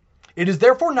 It is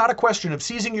therefore not a question of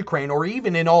seizing Ukraine or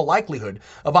even in all likelihood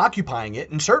of occupying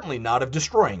it, and certainly not of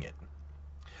destroying it.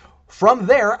 From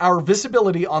there, our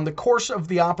visibility on the course of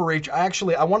the operation...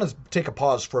 Actually, I want to take a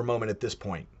pause for a moment at this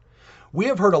point. We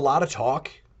have heard a lot of talk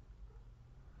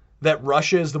that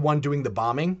Russia is the one doing the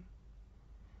bombing.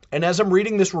 And as I'm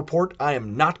reading this report, I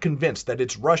am not convinced that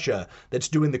it's Russia that's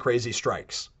doing the crazy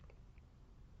strikes.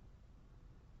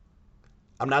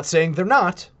 I'm not saying they're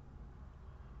not,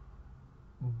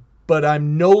 but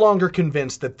I'm no longer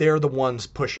convinced that they're the ones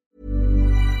pushing.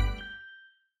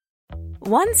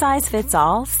 One size fits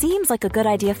all seems like a good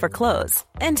idea for clothes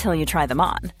until you try them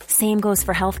on. Same goes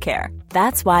for healthcare.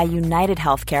 That's why United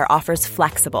Healthcare offers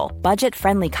flexible,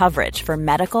 budget-friendly coverage for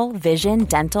medical, vision,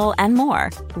 dental, and more.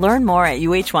 Learn more at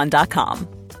UH1.com.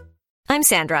 I'm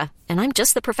Sandra, and I'm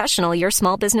just the professional your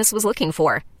small business was looking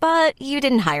for. But you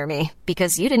didn't hire me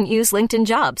because you didn't use LinkedIn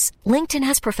Jobs. LinkedIn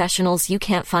has professionals you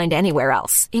can't find anywhere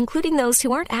else, including those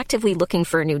who aren't actively looking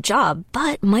for a new job,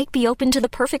 but might be open to the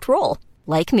perfect role,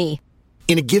 like me.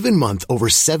 In a given month, over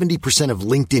 70% of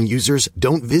LinkedIn users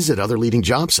don't visit other leading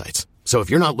job sites. So if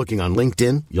you're not looking on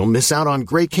LinkedIn, you'll miss out on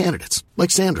great candidates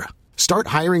like Sandra. Start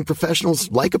hiring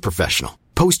professionals like a professional.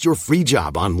 Post your free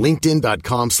job on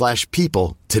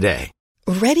linkedin.com/people today.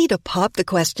 Ready to pop the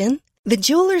question? The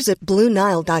jewelers at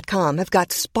BlueNile.com have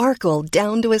got sparkle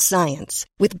down to a science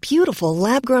with beautiful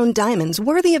lab-grown diamonds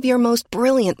worthy of your most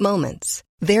brilliant moments.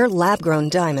 Their lab-grown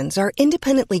diamonds are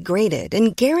independently graded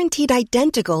and guaranteed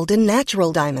identical to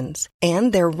natural diamonds,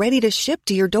 and they're ready to ship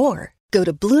to your door. Go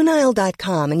to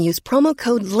BlueNile.com and use promo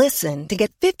code LISTEN to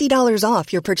get $50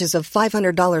 off your purchase of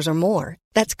 $500 or more.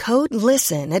 That's code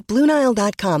LISTEN at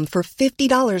BlueNile.com for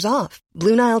 $50 off.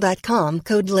 BlueNile.com,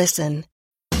 code LISTEN.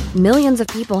 Millions of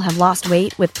people have lost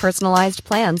weight with personalized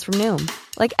plans from Noom.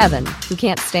 Like Evan, who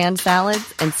can't stand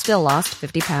salads and still lost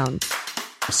 50 pounds.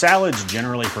 Salads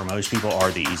generally for most people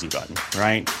are the easy button,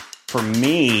 right? For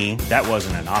me, that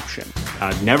wasn't an option.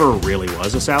 I never really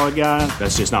was a salad guy.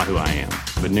 That's just not who I am.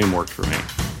 But Noom worked for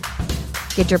me.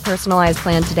 Get your personalized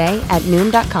plan today at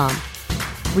Noom.com.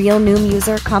 Real Noom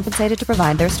user compensated to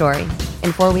provide their story.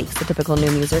 In 4 weeks, the typical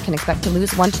Noom user can expect to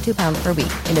lose 1 to 2 pounds per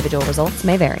week. Individual results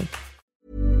may vary.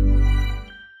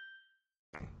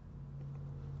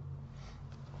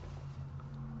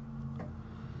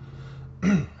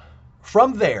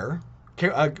 From there,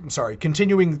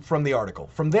 continuing from the article.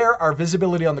 From there, our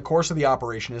visibility on the course of the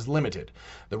operation is limited.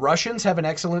 The Russians have an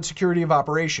excellent security of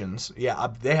operations. Yeah,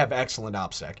 they have excellent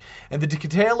OPSEC. And the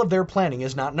detail of their planning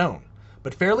is not known.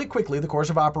 But fairly quickly, the course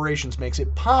of operations makes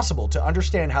it possible to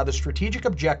understand how the strategic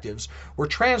objectives were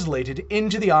translated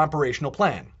into the operational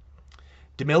plan.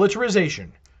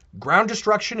 Demilitarization. Ground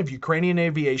destruction of Ukrainian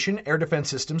aviation, air defense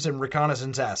systems, and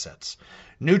reconnaissance assets.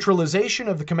 Neutralization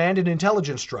of the command and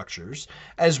intelligence structures,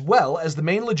 as well as the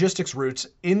main logistics routes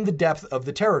in the depth of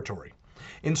the territory.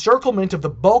 Encirclement of the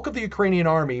bulk of the Ukrainian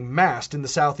army massed in the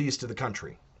southeast of the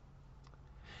country.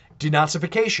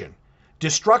 Denazification.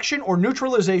 Destruction or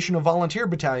neutralization of volunteer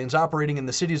battalions operating in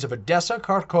the cities of Odessa,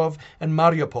 Kharkov, and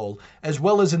Mariupol, as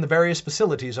well as in the various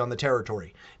facilities on the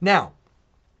territory. Now,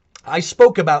 I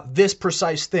spoke about this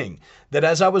precise thing, that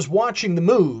as I was watching the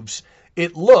moves,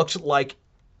 it looked like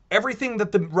everything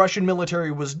that the Russian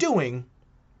military was doing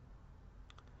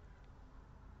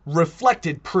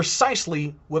reflected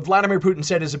precisely what Vladimir Putin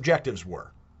said his objectives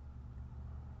were.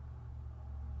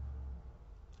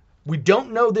 We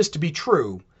don't know this to be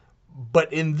true,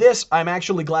 but in this, I'm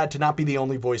actually glad to not be the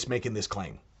only voice making this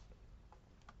claim.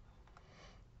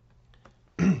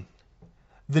 The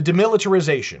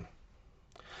demilitarization.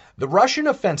 The Russian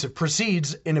offensive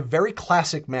proceeds in a very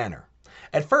classic manner.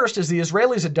 At first, as the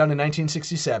Israelis had done in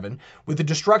 1967, with the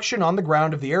destruction on the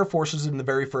ground of the air forces in the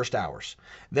very first hours.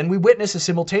 Then we witness a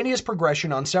simultaneous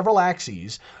progression on several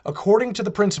axes according to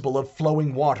the principle of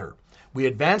flowing water. We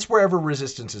advance wherever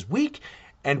resistance is weak,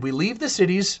 and we leave the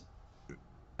cities,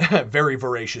 very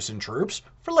voracious in troops,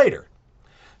 for later.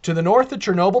 To the north, the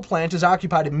Chernobyl plant is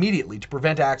occupied immediately to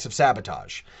prevent acts of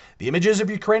sabotage. The images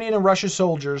of Ukrainian and Russian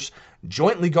soldiers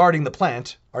jointly guarding the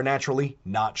plant are naturally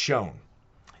not shown.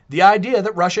 The idea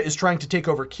that Russia is trying to take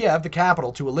over Kiev, the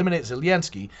capital, to eliminate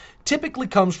Zelensky, typically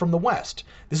comes from the West.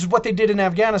 This is what they did in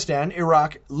Afghanistan,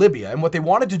 Iraq, Libya, and what they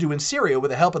wanted to do in Syria with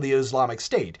the help of the Islamic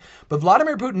State. But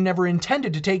Vladimir Putin never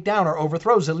intended to take down or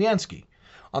overthrow Zelensky.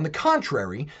 On the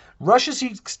contrary, Russia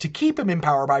seeks to keep him in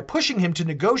power by pushing him to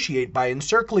negotiate by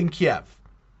encircling Kiev.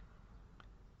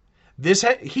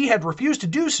 He had refused to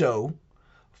do so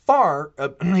far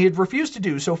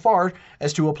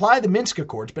as to apply the Minsk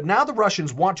Accords, but now the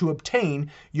Russians want to obtain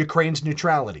Ukraine's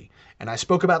neutrality. And I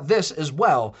spoke about this as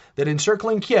well, that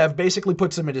encircling Kiev basically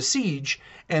puts them at a siege,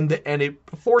 and it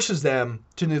forces them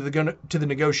to the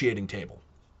negotiating table.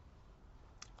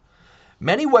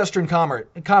 Many Western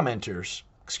commentators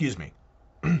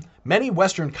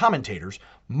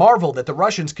marvel that the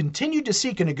Russians continued to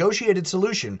seek a negotiated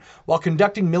solution while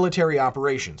conducting military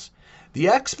operations. The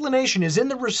explanation is in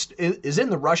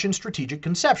the Russian strategic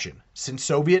conception, since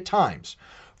Soviet times.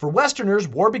 For Westerners,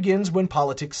 war begins when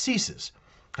politics ceases.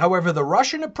 However, the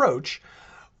Russian approach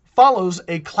follows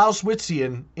a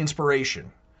Clausewitzian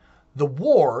inspiration. The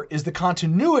war is the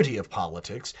continuity of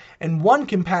politics, and one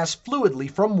can pass fluidly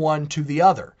from one to the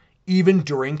other, even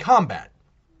during combat.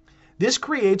 This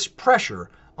creates pressure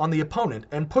on the opponent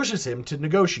and pushes him to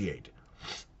negotiate.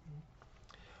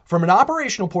 From an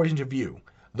operational point of view,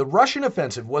 the Russian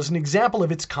offensive was an example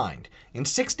of its kind. In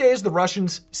 6 days, the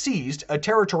Russians seized a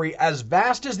territory as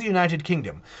vast as the United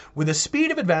Kingdom, with a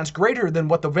speed of advance greater than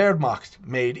what the Wehrmacht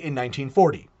made in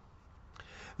 1940.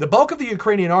 The bulk of the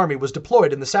Ukrainian army was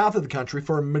deployed in the south of the country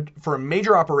for a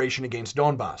major operation against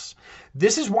Donbass.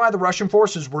 This is why the Russian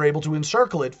forces were able to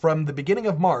encircle it from the beginning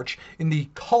of March in the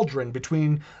cauldron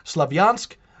between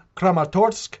Slavyansk,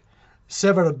 Kramatorsk,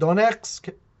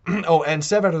 Severodonetsk, and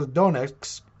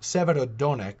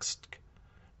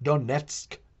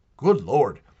Donetsk. Good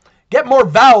Lord. Get more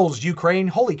vowels, Ukraine.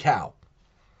 Holy cow.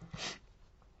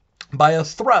 by a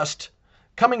thrust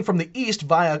coming from the east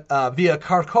via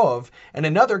Kharkov and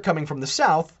another coming from the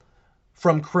south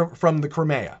from the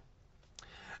Crimea.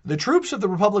 The troops of the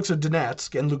republics of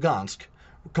Donetsk and Lugansk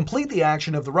complete the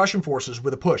action of the Russian forces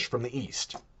with a push from the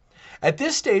east. At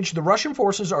this stage, the Russian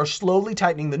forces are slowly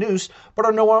tightening the noose, but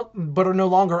are no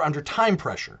longer under time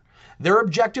pressure. Their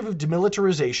objective of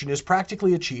demilitarization is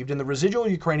practically achieved, and the residual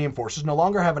Ukrainian forces no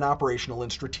longer have an operational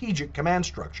and strategic command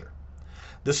structure.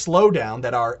 The slowdown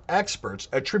that our experts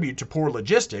attribute to poor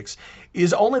logistics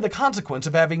is only the consequence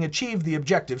of having achieved the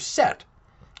objective set.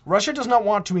 Russia does not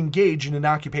want to engage in an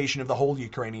occupation of the whole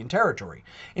Ukrainian territory.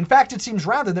 In fact, it seems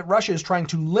rather that Russia is trying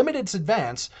to limit its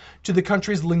advance to the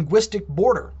country's linguistic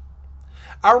border.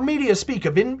 Our media speak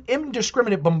of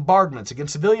indiscriminate bombardments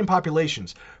against civilian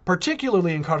populations,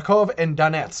 particularly in Kharkov and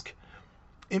Donetsk.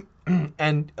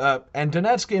 And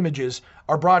Donetsk images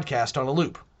are broadcast on a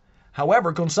loop.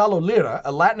 However, Gonzalo Lira,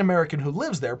 a Latin American who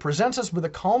lives there, presents us with a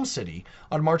calm city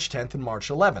on March 10th and March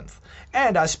 11th.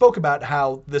 And I spoke about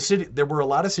how there were a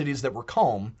lot of cities that were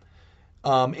calm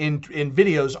in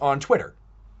videos on Twitter.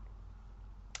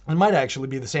 It might actually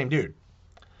be the same dude.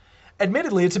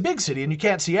 Admittedly, it's a big city and you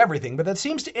can't see everything, but that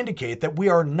seems to indicate that we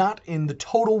are not in the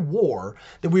total war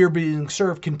that we are being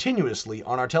served continuously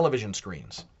on our television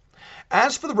screens.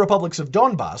 As for the republics of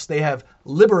Donbass, they have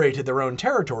liberated their own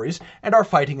territories and are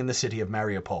fighting in the city of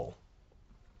Mariupol.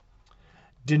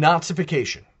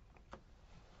 Denazification.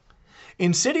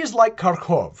 In cities like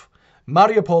Kharkov,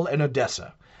 Mariupol, and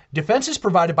Odessa, defense is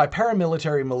provided by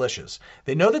paramilitary militias.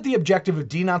 They know that the objective of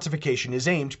denazification is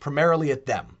aimed primarily at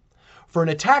them. For an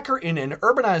attacker in an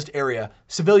urbanized area,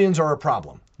 civilians are a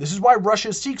problem. This is why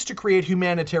Russia seeks to create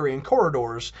humanitarian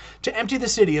corridors to empty the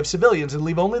city of civilians and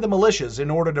leave only the militias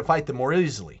in order to fight them more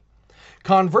easily.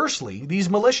 Conversely, these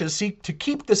militias seek to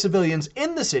keep the civilians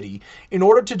in the city in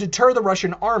order to deter the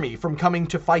Russian army from coming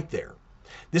to fight there.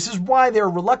 This is why they are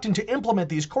reluctant to implement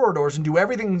these corridors and do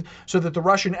everything so that the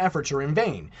Russian efforts are in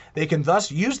vain. They can thus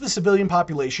use the civilian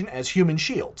population as human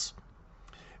shields.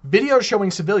 Videos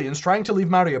showing civilians trying to leave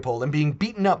Mariupol and being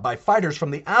beaten up by fighters from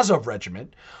the Azov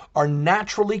regiment are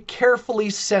naturally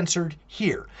carefully censored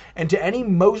here. And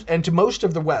to most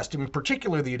of the West, in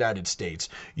particular the United States,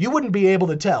 you wouldn't be able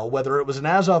to tell whether it was an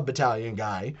Azov battalion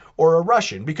guy or a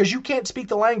Russian because you can't speak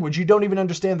the language, you don't even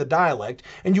understand the dialect,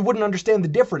 and you wouldn't understand the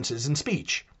differences in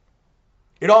speech.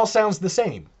 It all sounds the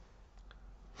same.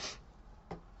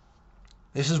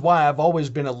 This is why I've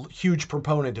always been a huge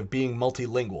proponent of being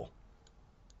multilingual.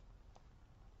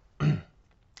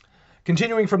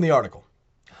 Continuing from the article.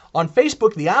 On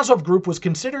Facebook, the Azov group was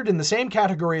considered in the same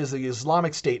category as the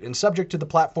Islamic State and subject to the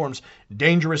platform's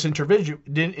dangerous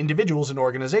individuals and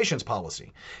organizations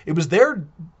policy. It was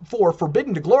therefore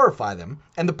forbidden to glorify them,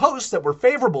 and the posts that were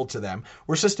favorable to them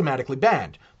were systematically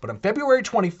banned. But on February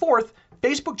 24th,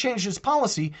 Facebook changed its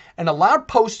policy and allowed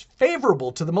posts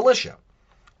favorable to the militia.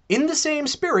 In the same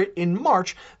spirit, in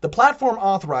March, the platform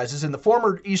authorizes in the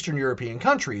former Eastern European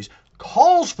countries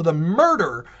calls for the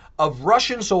murder of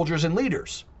Russian soldiers and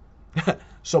leaders.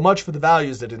 So much for the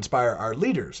values that inspire our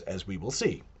leaders, as we will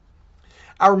see.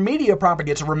 Our media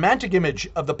propagates a romantic image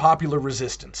of the popular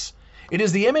resistance. It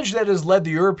is the image that has led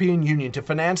the European Union to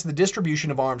finance the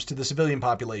distribution of arms to the civilian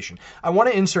population. I want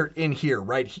to insert in here,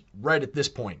 right at this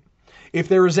point. If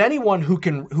there is anyone who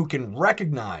can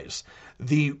recognize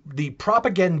the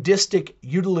propagandistic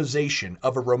utilization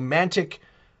of a romantic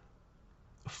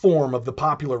form of the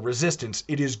popular resistance,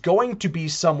 it is going to be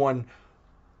someone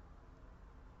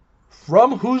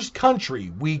from whose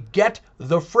country we get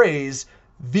the phrase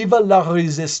 "Vive la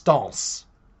résistance."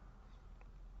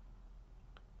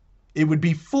 It would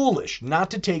be foolish not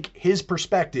to take his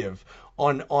perspective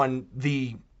on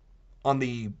the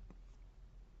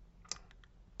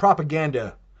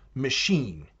propaganda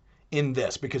machine in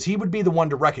this, because he would be the one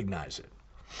to recognize it.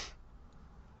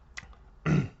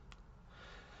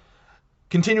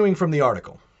 Continuing from the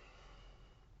article.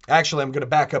 Actually, I'm going to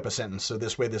back up a sentence so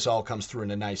this way this all comes through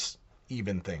in a nice,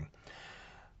 even thing.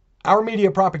 Our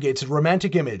media propagates a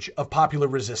romantic image of popular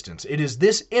resistance. It is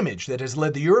this image that has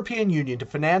led the European Union to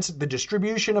finance the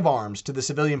distribution of arms to the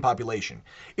civilian population.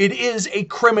 It is a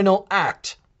criminal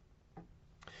act.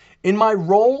 In my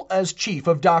role as chief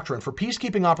of doctrine for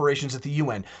peacekeeping operations at the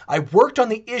UN, I worked on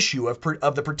the issue of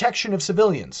the protection of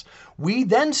civilians. We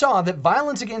then saw that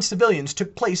violence against civilians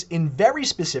took place in very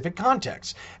specific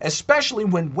contexts, especially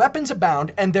when weapons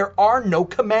abound and there are no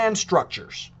command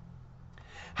structures.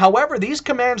 However, these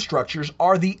command structures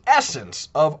are the essence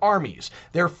of armies.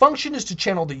 Their function is to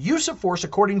channel the use of force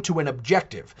according to an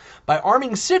objective. By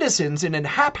arming citizens in a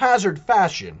haphazard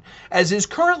fashion, as is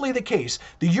currently the case,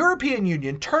 the European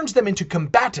Union turns them into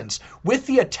combatants with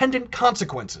the attendant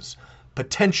consequences,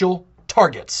 potential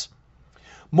targets.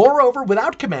 Moreover,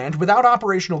 without command, without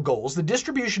operational goals, the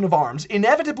distribution of arms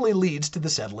inevitably leads to the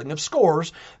settling of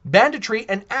scores, banditry,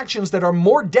 and actions that are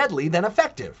more deadly than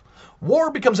effective. War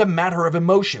becomes a matter of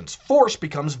emotions. Force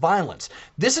becomes violence.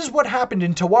 This is what happened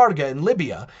in Tawarga in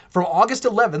Libya from August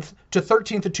 11th to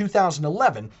 13th of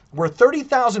 2011, where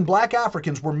 30,000 black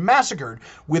Africans were massacred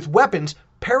with weapons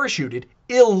parachuted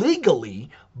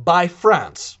illegally by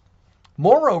France.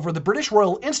 Moreover, the British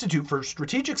Royal Institute for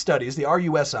Strategic Studies, the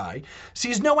RUSI,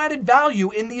 sees no added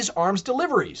value in these arms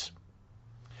deliveries.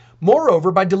 Moreover,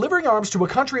 by delivering arms to a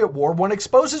country at war, one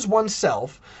exposes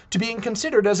oneself to being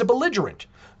considered as a belligerent.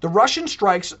 The Russian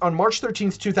strikes on March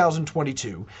 13,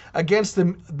 2022, against the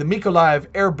Mykolaiv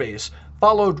air base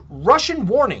followed Russian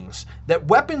warnings that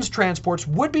weapons transports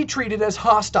would be treated as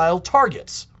hostile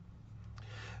targets.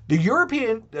 The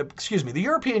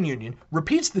European Union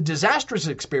repeats the disastrous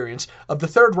experience of the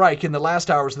Third Reich in the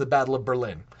last hours of the Battle of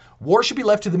Berlin. War should be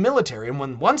left to the military, and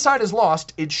when one side is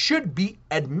lost, it should be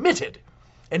admitted.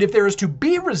 And if there is to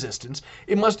be resistance,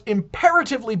 it must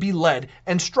imperatively be led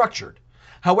and structured.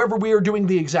 However, we are doing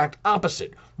the exact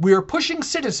opposite. We are pushing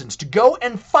citizens to go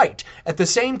and fight. At the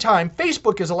same time,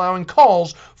 Facebook is allowing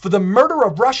calls for the murder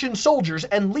of Russian soldiers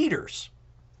and leaders.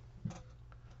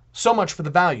 So much for the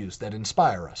values that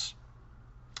inspire us.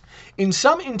 In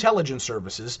some intelligence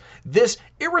services, this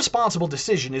irresponsible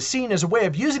decision is seen as a way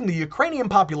of using the Ukrainian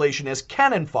population as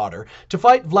cannon fodder to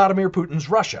fight Vladimir Putin's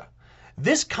Russia.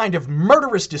 This kind of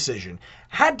murderous decision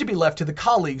had to be left to the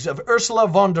colleagues of Ursula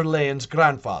von der Leyen's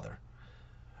grandfather.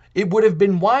 It would have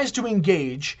been wise to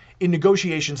engage in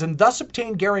negotiations and thus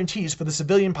obtain guarantees for the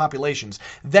civilian populations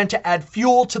than to add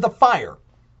fuel to the fire.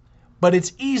 But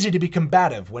it's easy to be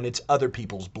combative when it's other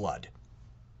people's blood.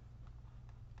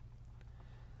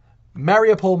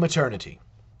 Mariupol maternity.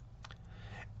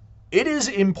 It is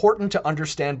important to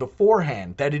understand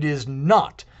beforehand that it is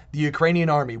not the Ukrainian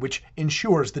army which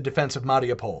ensures the defense of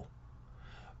Mariupol,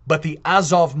 but the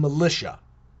Azov militia,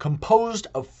 composed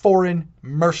of foreign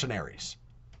mercenaries.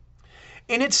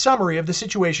 In its summary of the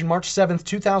situation, March 7,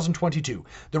 2022,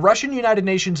 the Russian United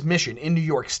Nations mission in New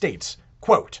York states,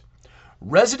 quote,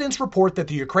 residents report that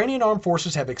the Ukrainian armed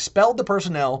forces have expelled the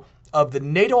personnel of the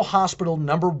NATO Hospital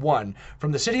No. 1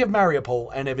 from the city of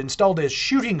Mariupol and have installed a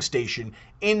shooting station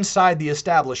inside the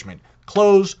establishment.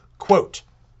 Close quote.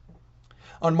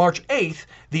 On March 8th,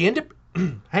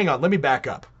 hang on, let me back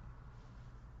up.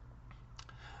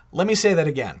 Let me say that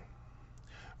again.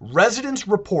 Residents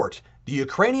report the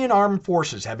Ukrainian armed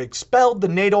forces have expelled the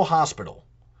NATO hospital.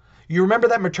 You remember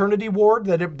that maternity ward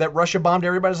that Russia bombed?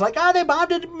 Everybody's like, they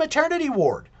bombed a maternity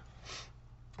ward.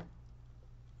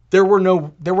 There were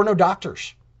no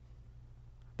doctors.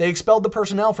 They expelled the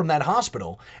personnel from that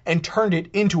hospital and turned it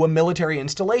into a military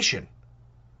installation.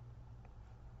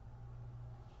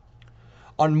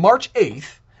 On March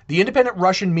 8th, the independent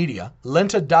Russian media,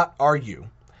 Lenta.ru,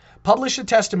 published a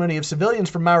testimony of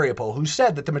civilians from Mariupol who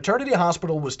said that the maternity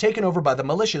hospital was taken over by the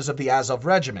militias of the Azov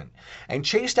regiment and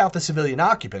chased out the civilian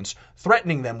occupants,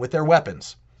 threatening them with their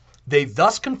weapons. They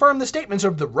thus confirmed the statements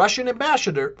of the Russian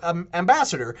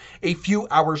ambassador a few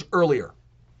hours earlier.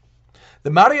 The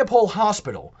Mariupol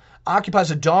hospital occupies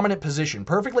a dominant position,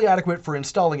 perfectly adequate for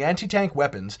installing anti-tank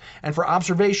weapons and for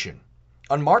observation.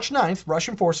 On March 9th,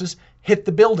 Russian forces hit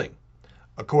the building.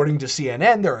 According to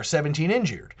CNN, there are 17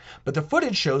 injured, but the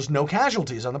footage shows no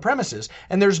casualties on the premises,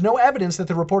 and there's no evidence that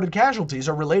the reported casualties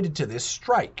are related to this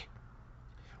strike.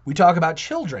 We talk about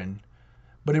children,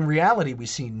 but in reality we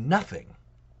see nothing.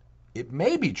 It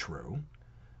may be true,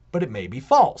 but it may be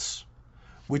false,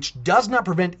 which does not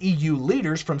prevent EU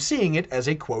leaders from seeing it as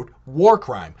a, quote, war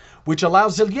crime, which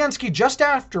allows Zelensky just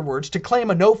afterwards to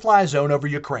claim a no-fly zone over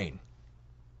Ukraine.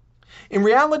 In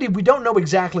reality, we don't know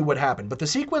exactly what happened, but the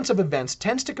sequence of events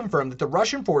tends to confirm that the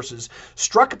Russian forces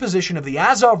struck a position of the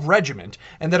Azov regiment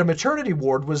and that a maternity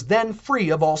ward was then free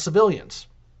of all civilians.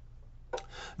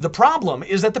 The problem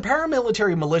is that the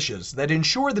paramilitary militias that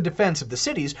ensure the defense of the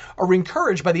cities are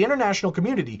encouraged by the international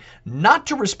community not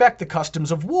to respect the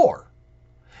customs of war.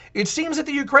 It seems that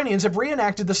the Ukrainians have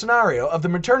reenacted the scenario of the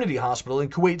maternity hospital in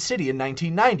Kuwait City in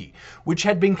 1990, which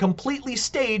had been completely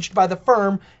staged by the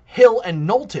firm Hill and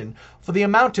Knowlton for the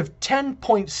amount of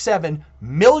 $10.7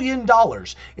 million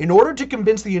in order to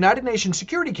convince the United Nations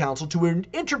Security Council to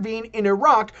intervene in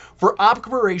Iraq for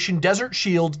Operation Desert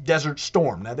Shield, Desert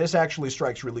Storm. Now, this actually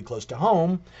strikes really close to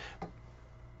home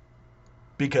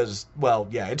because, well,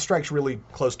 yeah, it strikes really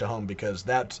close to home because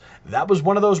that was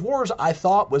one of those wars I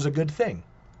thought was a good thing.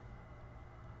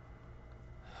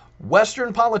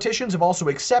 Western politicians have also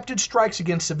accepted strikes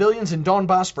against civilians in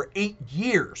Donbass for 8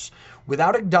 years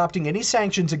without adopting any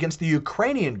sanctions against the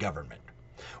Ukrainian government.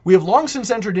 We have long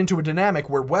since entered into a dynamic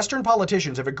where Western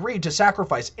politicians have agreed to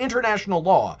sacrifice international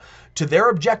law to their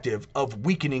objective of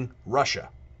weakening Russia.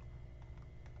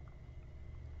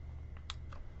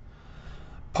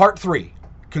 Part 3.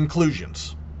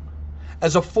 Conclusions.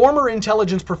 As a former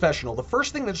intelligence professional, the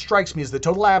first thing that strikes me is the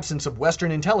total absence of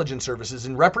Western intelligence services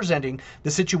in representing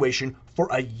the situation for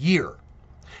a year.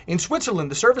 In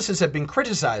Switzerland, the services have been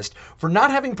criticized for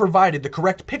not having provided the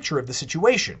correct picture of the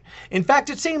situation. In fact,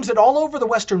 it seems that all over the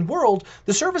Western world,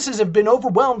 the services have been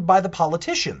overwhelmed by the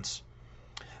politicians.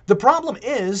 The problem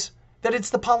is that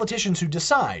it's the politicians who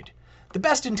decide. The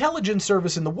best intelligence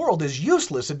service in the world is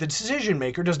useless if the decision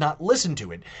maker does not listen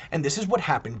to it, and this is what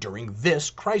happened during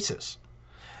this crisis.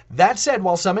 That said,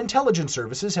 while some intelligence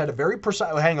services had a very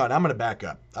precise... hang on, I'm going to back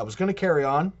up. I was going to carry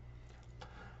on.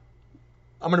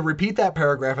 I'm going to repeat that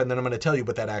paragraph, and then I'm going to tell you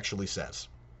what that actually says.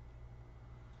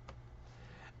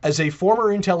 As a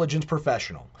former intelligence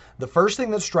professional, the first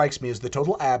thing that strikes me is the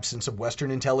total absence of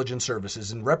Western intelligence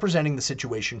services in representing the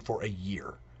situation for a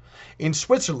year. In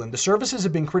Switzerland, the services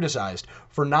have been criticized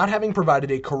for not having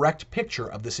provided a correct picture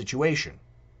of the situation.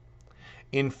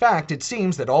 In fact, it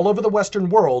seems that all over the Western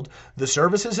world, the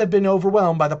services have been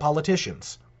overwhelmed by the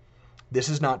politicians. This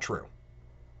is not true.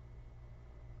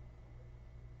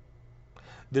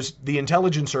 The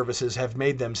intelligence services have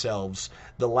made themselves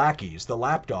the lackeys, the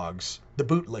lapdogs, the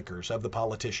bootlickers of the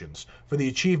politicians for the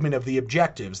achievement of the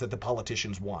objectives that the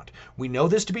politicians want. We know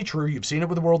this to be true. You've seen it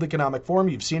with the World Economic Forum.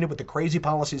 You've seen it with the crazy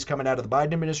policies coming out of the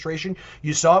Biden administration.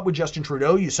 You saw it with Justin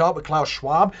Trudeau. You saw it with Klaus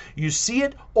Schwab. You see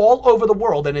it all over the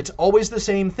world, and it's always the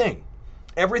same thing.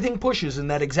 Everything pushes in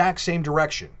that exact same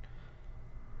direction.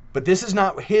 But this is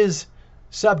not his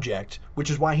subject, which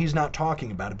is why he's not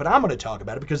talking about it. But I'm going to talk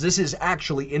about it because this is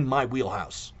actually in my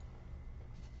wheelhouse.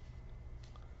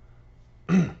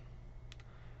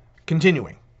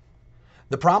 Continuing.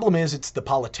 The problem is it's the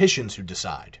politicians who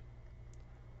decide.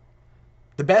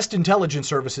 The best intelligence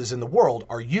services in the world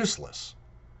are useless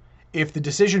if the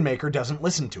decision maker doesn't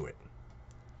listen to it.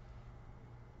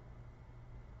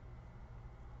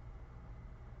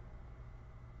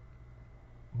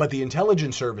 But the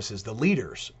intelligence services, the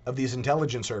leaders of these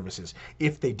intelligence services,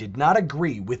 if they did not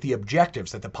agree with the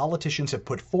objectives that the politicians have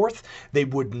put forth, they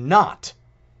would not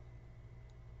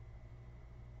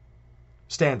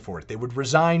stand for it. They would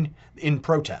resign in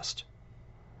protest.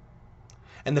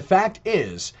 And the fact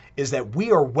is that we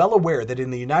are well aware that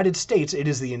in the United States, it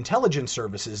is the intelligence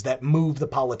services that move the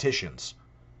politicians.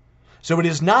 So it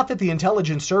is not that the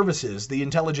intelligence services, the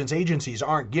intelligence agencies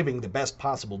aren't giving the best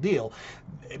possible deal.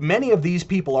 Many of these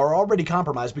people are already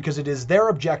compromised because it is their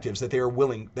objectives that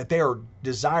they are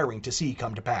desiring to see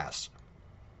come to pass.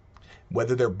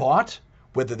 Whether they're bought,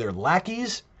 whether they're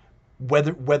lackeys,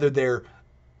 whether they're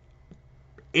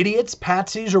idiots,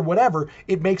 patsies, or whatever,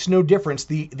 it makes no difference.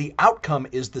 The outcome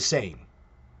is the same.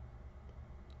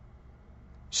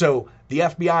 So the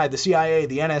FBI, the CIA,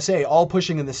 the NSA, all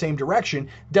pushing in the same direction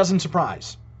doesn't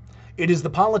surprise. It is the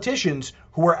politicians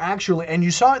who are actually, and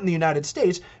you saw it in the United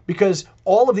States because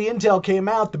all of the intel came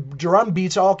out, the drum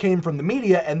beats all came from the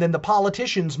media, and then the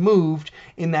politicians moved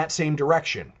in that same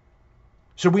direction.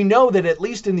 So we know that at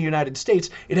least in the United States,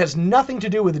 it has nothing to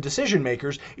do with the decision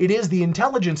makers. It is the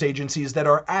intelligence agencies that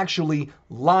are actually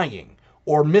lying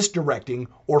or misdirecting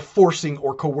or forcing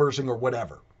or coercing or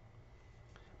whatever.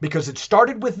 Because it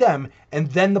started with them, and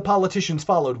then the politicians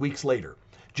followed weeks later.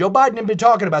 Joe Biden had been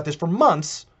talking about this for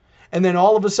months, and then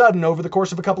all of a sudden, over the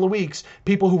course of a couple of weeks,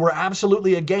 people who were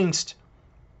absolutely against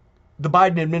the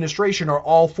Biden administration are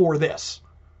all for this.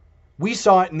 We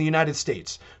saw it in the United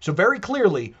States. So very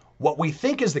clearly, what we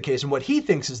think is the case and what he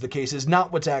thinks is the case is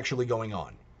not what's actually going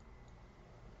on.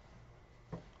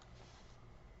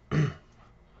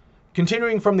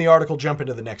 Continuing from the article, jump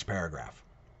into the next paragraph.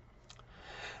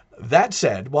 That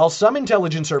said, while some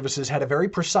intelligence services had a very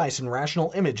precise and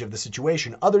rational image of the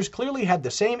situation, others clearly had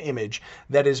the same image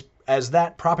as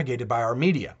that propagated by our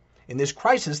media. In this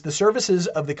crisis, the services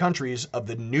of the countries of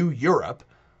the New Europe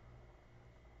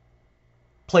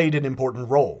played an important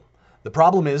role. The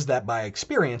problem is that by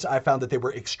experience, I found that they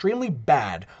were extremely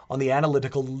bad on the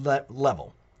analytical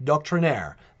level.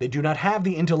 Doctrinaire. They do not have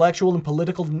the intellectual and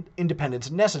political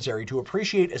independence necessary to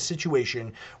appreciate a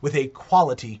situation with a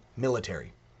quality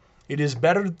military. It is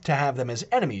better to have them as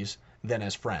enemies than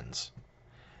as friends.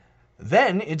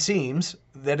 Then it seems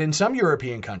that in some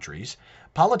European countries,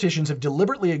 politicians have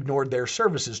deliberately ignored their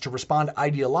services to respond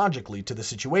ideologically to the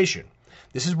situation.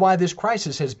 This is why this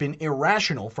crisis has been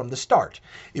irrational from the start.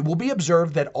 It will be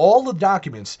observed that all the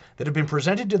documents that have been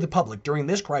presented to the public during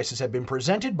this crisis have been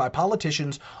presented by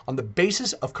politicians on the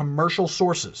basis of commercial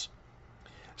sources.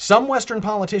 Some Western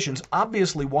politicians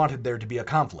obviously wanted there to be a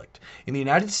conflict. In the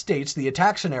United States, the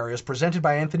attack scenarios presented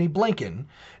by Anthony Blinken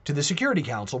to the Security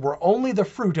Council were only the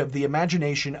fruit of the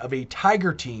imagination of a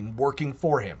tiger team working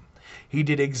for him. He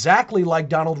did exactly like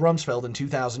Donald Rumsfeld in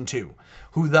 2002,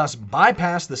 who thus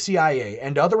bypassed the CIA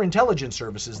and other intelligence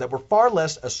services that were far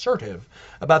less assertive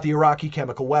about the Iraqi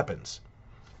chemical weapons.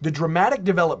 The dramatic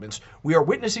developments we are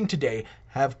witnessing today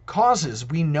have causes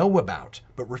we know about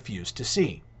but refuse to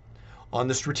see. On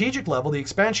the strategic level, the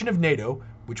expansion of NATO,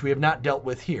 which we have not dealt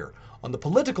with here. On the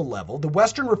political level, the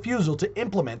Western refusal to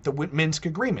implement the Minsk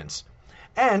agreements.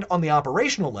 And on the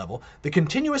operational level, the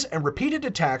continuous and repeated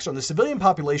attacks on the civilian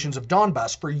populations of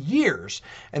Donbass for years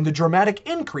and the dramatic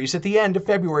increase at the end of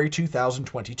February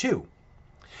 2022.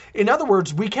 In other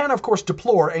words, we can of course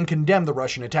deplore and condemn the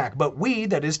Russian attack, but we,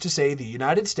 that is to say the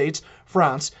United States,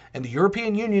 France, and the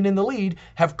European Union in the lead,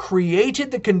 have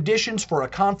created the conditions for a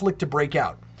conflict to break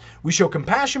out. We show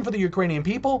compassion for the Ukrainian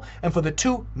people and for the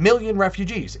 2 million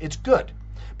refugees. It's good.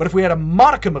 But if we had a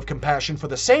modicum of compassion for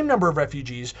the same number of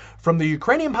refugees from the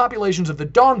Ukrainian populations of the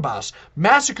Donbass,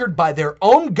 massacred by their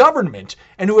own government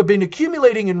and who have been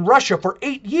accumulating in Russia for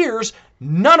 8 years,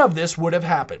 none of this would have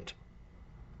happened.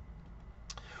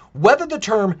 Whether the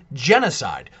term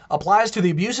genocide applies to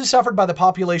the abuses suffered by the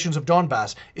populations of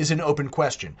Donbass is an open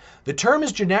question. The term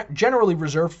is generally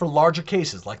reserved for larger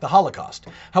cases like the Holocaust.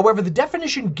 However, the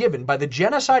definition given by the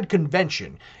Genocide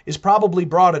Convention is probably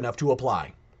broad enough to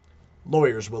apply.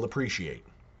 Lawyers will appreciate.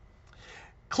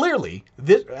 Clearly,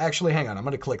 this... Actually, hang on. I'm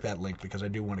going to click that link because I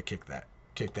do want to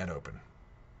kick that open.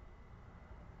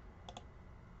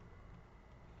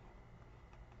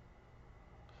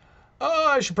 Oh,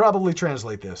 I should probably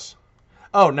translate this.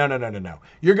 Oh, no.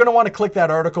 You're going to want to click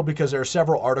that article because there are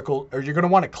several articles, or you're going to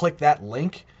want to click that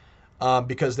link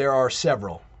because there are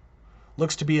several.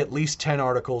 Looks to be at least 10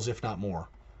 articles, if not more.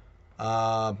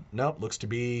 Nope, looks to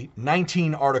be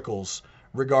 19 articles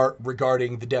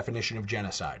regarding the definition of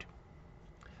genocide.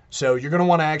 So you're going to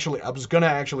want to actually, I was going to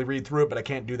actually read through it, but I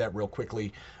can't do that real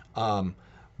quickly.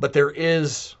 But there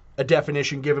is a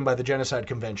definition given by the Genocide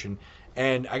Convention.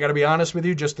 And I got to be honest with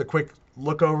you, just the quick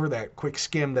look over, that quick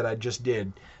skim that I just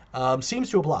did, seems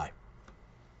to apply.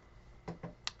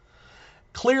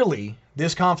 Clearly,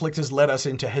 this conflict has led us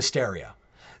into hysteria.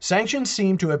 Sanctions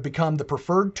seem to have become the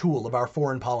preferred tool of our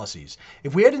foreign policies.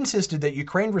 If we had insisted that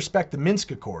Ukraine respect the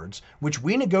Minsk Accords, which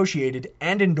we negotiated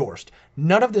and endorsed,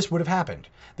 none of this would have happened.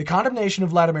 The condemnation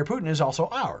of Vladimir Putin is also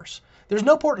ours. There's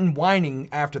no point in whining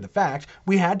after the fact.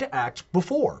 We had to act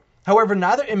before. However,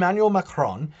 neither Emmanuel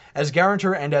Macron, as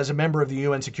guarantor and as a member of the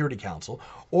UN Security Council,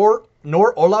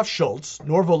 nor Olaf Scholz,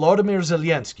 nor Volodymyr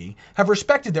Zelensky have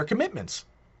respected their commitments.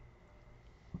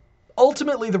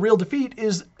 Ultimately, the real defeat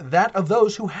is that of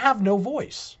those who have no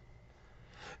voice.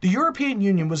 The European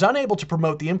Union was unable to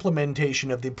promote the implementation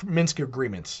of the Minsk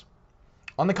agreements.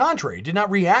 On the contrary, it did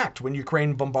not react when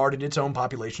Ukraine bombarded its own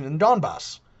population in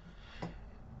Donbass.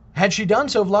 Had she done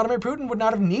so, Vladimir Putin would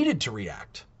not have needed to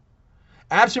react.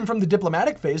 Absent from the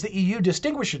diplomatic phase, the EU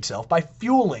distinguished itself by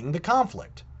fueling the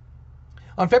conflict.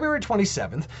 On February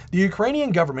 27th, the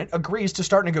Ukrainian government agrees to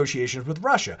start negotiations with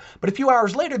Russia, but a few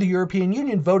hours later, the European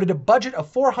Union voted a budget of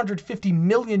 450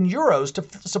 million euros to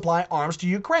supply arms to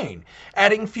Ukraine,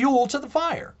 adding fuel to the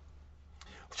fire.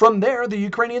 From there, the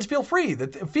Ukrainians feel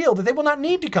that they will not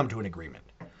need to come to an agreement.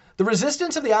 The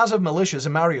resistance of the Azov militias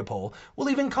in Mariupol will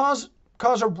even cause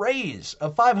a raise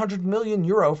of 500 million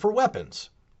euro for weapons.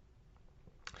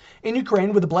 In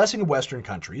Ukraine, with the blessing of Western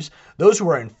countries, those who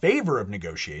are in favor of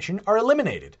negotiation are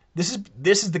eliminated. This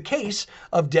is the case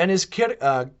of Denis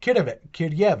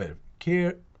Kiriyev.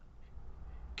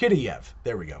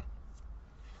 There we go.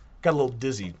 Got a little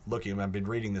dizzy looking. I've been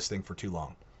reading this thing for too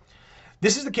long.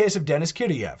 This is the case of Denis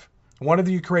Kiriyev, one of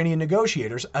the Ukrainian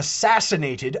negotiators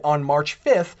assassinated on March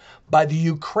 5th by the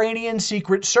Ukrainian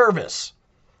Secret Service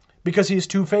because he is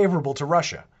too favorable to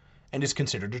Russia and is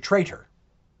considered a traitor.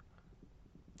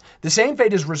 The same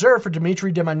fate is reserved for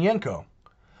Dmitry Demyanenko,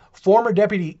 former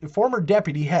deputy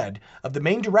head of the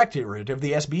main directorate of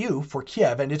the SBU for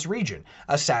Kiev and its region,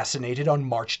 assassinated on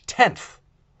March 10th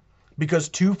because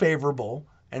too favorable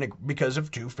to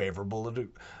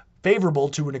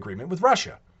an agreement with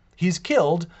Russia. He's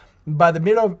killed by the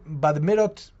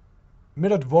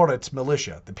Mirotvorets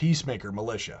militia, the peacemaker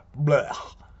militia. Blah.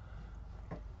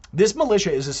 This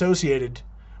militia is associated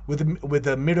with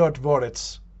the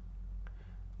Mirotvorets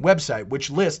website,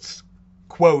 which lists,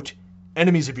 quote,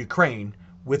 enemies of Ukraine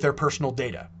with their personal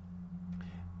data.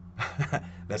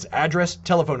 That's address,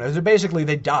 telephone numbers. Basically,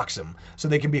 they dox them so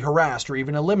they can be harassed or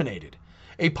even eliminated.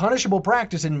 A punishable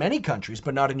practice in many countries,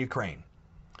 but not in Ukraine.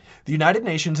 The United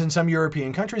Nations and some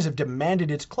European countries have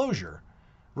demanded its closure,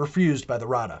 refused by the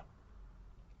Rada.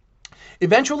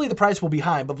 Eventually, the price will be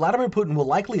high, but Vladimir Putin will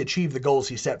likely achieve the goals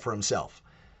he set for himself.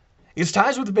 His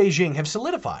ties with Beijing have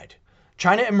solidified.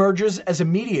 China emerges as a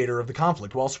mediator of the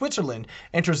conflict, while Switzerland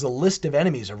enters the list of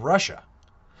enemies of Russia.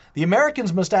 The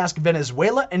Americans must ask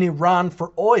Venezuela and Iran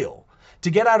for oil to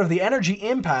get out of the energy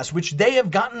impasse which they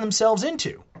have gotten themselves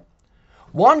into.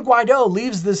 Juan Guaido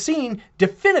leaves the scene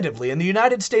definitively, and the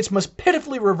United States must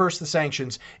pitifully reverse the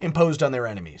sanctions imposed on their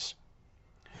enemies.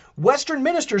 Western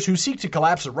ministers who seek to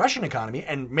collapse the Russian economy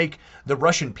and make the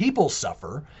Russian people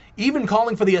suffer, even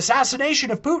calling for the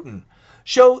assassination of Putin,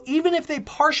 show, even if they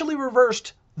partially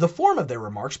reversed the form of their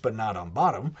remarks, but not on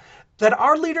bottom, that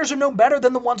our leaders are no better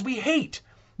than the ones we hate.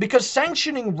 Because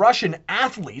sanctioning Russian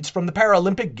athletes from the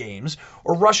Paralympic Games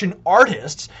or Russian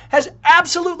artists has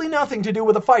absolutely nothing to do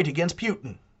with a fight against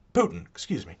Putin.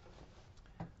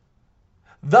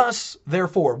 Thus,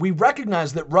 therefore, we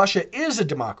recognize that Russia is a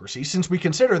democracy since we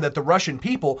consider that the Russian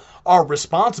people are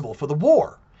responsible for the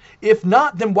war. If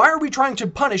not, then why are we trying to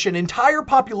punish an entire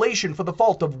population for the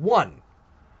fault of one?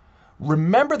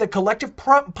 Remember that collective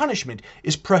punishment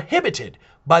is prohibited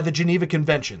by the Geneva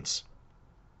Conventions.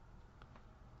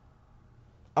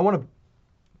 I want to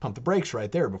pump the brakes right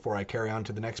there before I carry on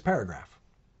to the next paragraph.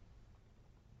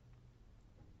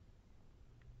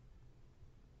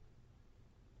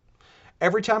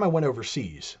 Every time I went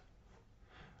overseas,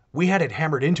 we had it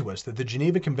hammered into us that the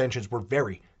Geneva Conventions were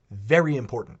very, very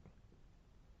important.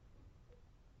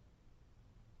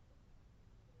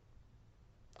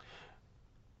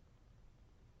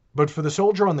 But for the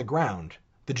soldier on the ground,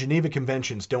 the Geneva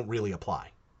Conventions don't really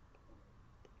apply.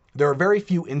 There are very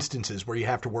few instances where you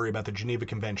have to worry about the Geneva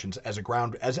Conventions as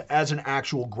an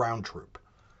actual ground troop.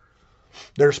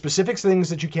 There are specific things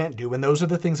that you can't do, and those are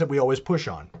the things that we always push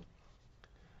on.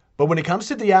 But when it comes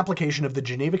to the application of the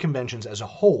Geneva Conventions as a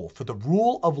whole for the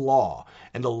rule of law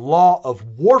and the law of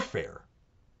warfare,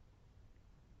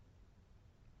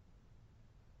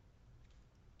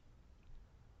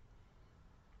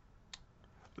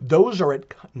 those are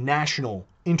at national,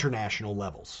 international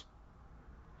levels.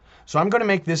 So I'm going to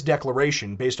make this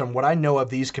declaration based on what I know of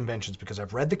these conventions because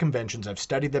I've read the conventions, I've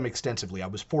studied them extensively, I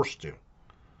was forced to.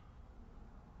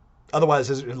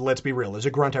 Otherwise, let's be real, as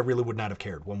a grunt I really would not have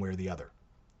cared one way or the other.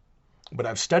 But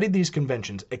I've studied these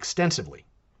conventions extensively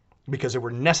because they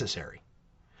were necessary.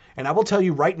 And I will tell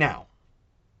you right now,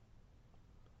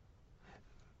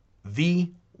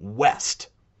 the West,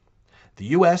 the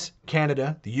US,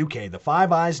 Canada, the UK, the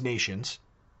Five Eyes nations,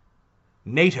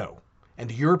 NATO, and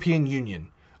the European Union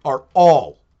are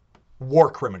all war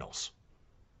criminals.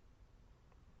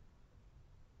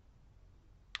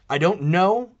 I don't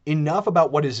know enough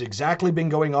about what has exactly been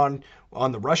going on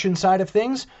the Russian side of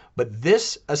things, but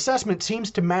this assessment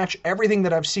seems to match everything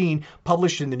that I've seen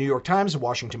published in the New York Times, the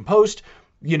Washington Post.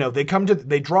 You know,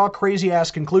 they draw crazy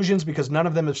ass conclusions because none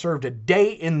of them have served a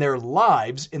day in their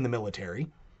lives in the military.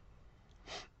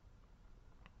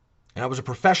 And I was a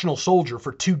professional soldier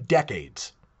for 2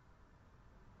 decades.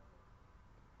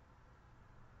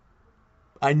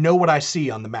 I know what I see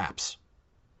on the maps.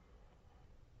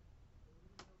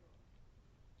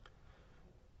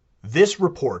 This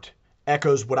report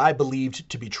echoes what I believed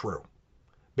to be true,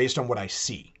 based on what I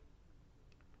see.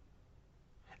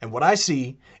 And what I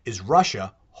see is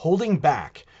Russia holding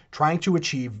back, trying to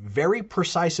achieve very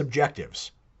precise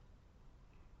objectives.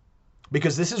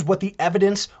 Because this is what the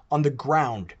evidence on the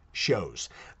ground shows.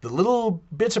 The little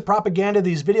bits of propaganda,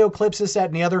 these video clips, this, that,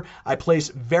 and the other, I place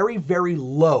very, very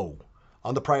low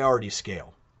on the priority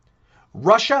scale.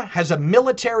 Russia has a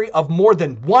military of more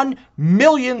than 1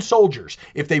 million soldiers.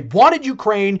 If they wanted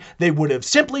Ukraine, they would have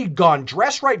simply gone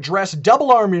dress right dress,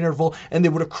 double arm interval, and they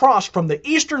would have crossed from the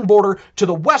eastern border to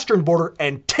the western border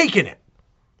and taken it.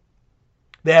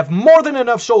 They have more than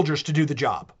enough soldiers to do the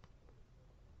job.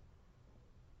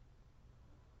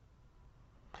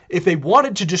 If they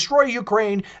wanted to destroy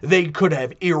Ukraine, they could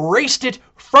have erased it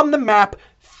from the map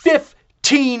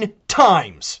 15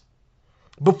 times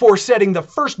before setting the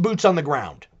first boots on the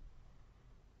ground.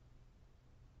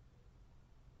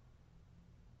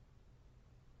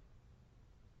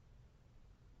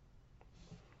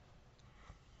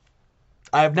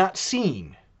 I have not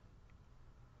seen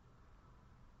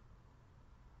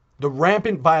the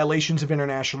rampant violations of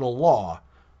international law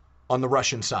on the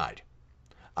Russian side.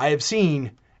 I have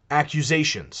seen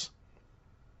accusations.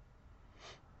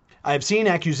 I have seen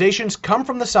accusations come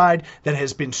from the side that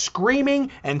has been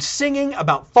screaming and singing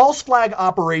about false flag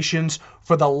operations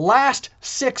for the last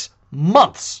 6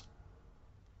 months.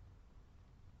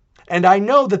 And I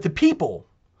know that the people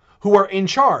who are in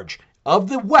charge of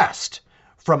the West,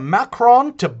 from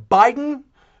Macron to Biden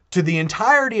to the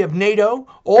entirety of NATO,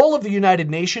 all of the United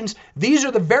Nations, these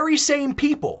are the very same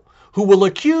people who will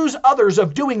accuse others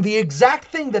of doing the exact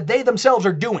thing that they themselves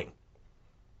are doing.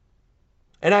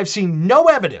 And I've seen no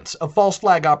evidence of false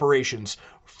flag operations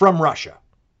from Russia.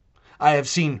 I have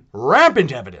seen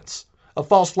rampant evidence of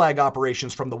false flag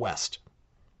operations from the West.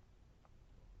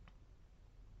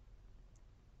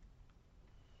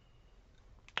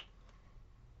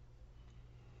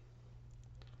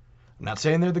 I'm not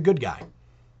saying they're the good guy.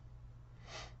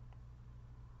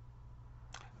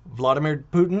 Vladimir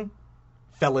Putin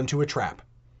fell into a trap.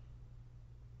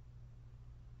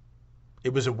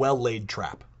 It was a well-laid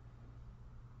trap.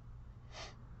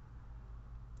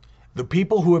 The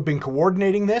people who have been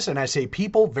coordinating this, and I say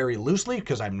people very loosely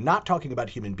because I'm not talking about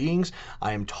human beings,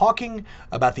 I am talking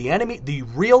about the enemy, the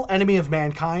real enemy of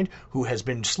mankind, who has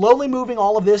been slowly moving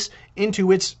all of this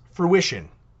into its fruition.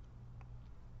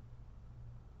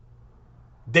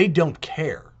 They don't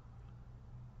care.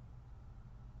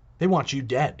 They want you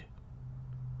dead.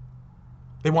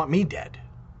 They want me dead.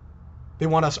 They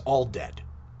want us all dead.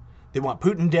 They want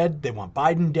Putin dead. They want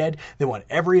Biden dead. They want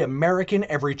every American,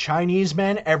 every Chinese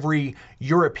man, every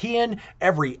European,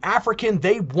 every African.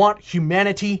 They want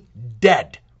humanity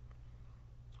dead.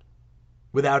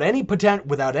 Without any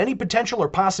potential or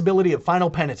possibility of final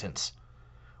penitence.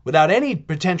 Without any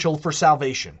potential for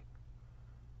salvation.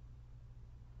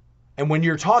 And when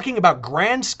you're talking about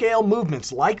grand scale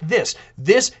movements like this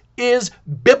is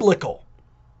biblical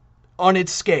on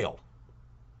its scale.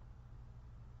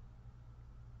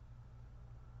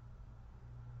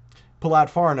 Pull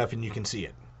out far enough and you can see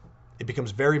it. It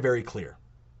becomes very, very clear.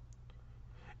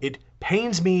 It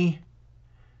pains me.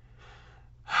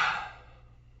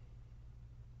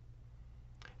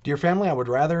 Dear family, I would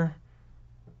rather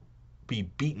be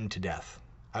beaten to death.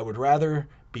 I would rather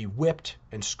be whipped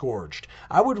and scourged.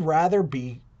 I would rather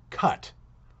be cut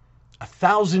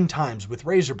 1,000 times with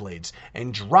razor blades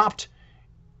and dropped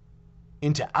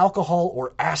into alcohol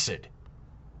or acid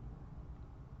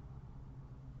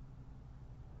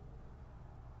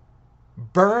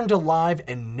burned alive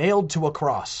and nailed to a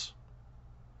cross.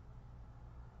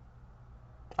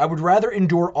 I would rather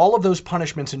endure all of those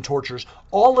punishments and tortures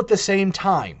all at the same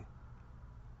time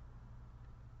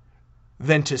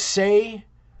than to say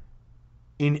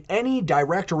in any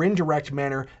direct or indirect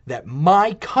manner that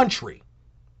my country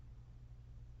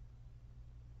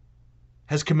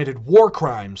has committed war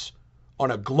crimes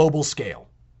on a global scale.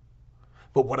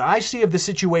 But what I see of the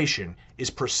situation is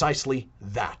precisely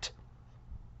that.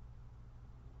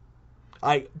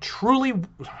 I truly...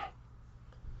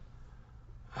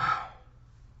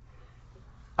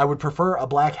 I would prefer a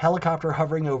black helicopter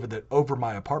hovering over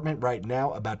my apartment right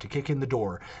now about to kick in the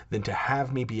door than to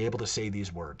have me be able to say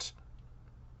these words.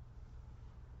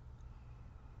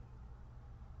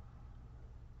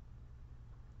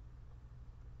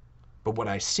 But what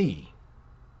I see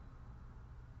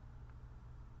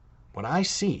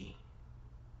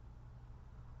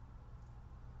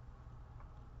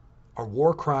are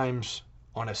war crimes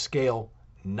on a scale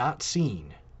not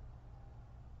seen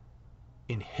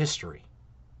in history.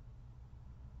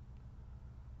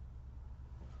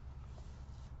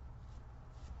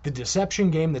 The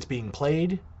deception game that's being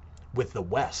played with the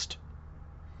West.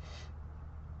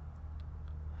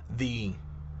 The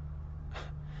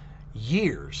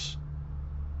years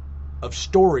of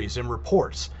stories and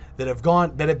reports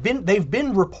they've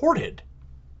been reported.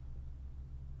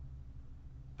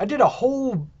 I did a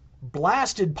whole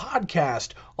blasted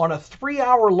podcast on a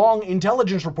 3-hour-long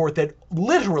intelligence report that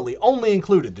literally only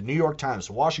included the New York Times,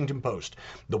 the Washington Post,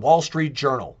 the Wall Street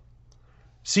Journal,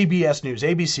 CBS News,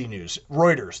 ABC News,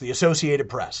 Reuters, the Associated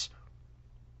Press,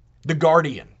 The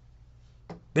Guardian,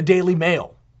 the Daily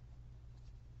Mail.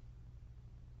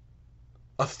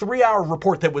 A 3-hour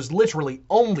report that was literally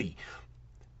only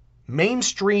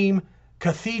mainstream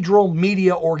cathedral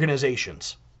media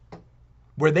organizations,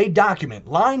 where they document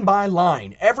line by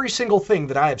line every single thing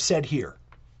that I have said here.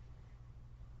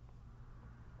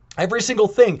 Every single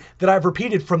thing that I've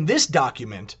repeated from this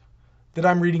document that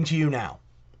I'm reading to you now.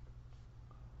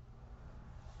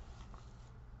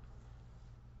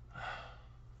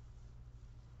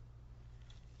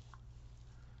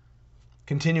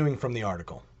 Continuing from the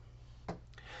article.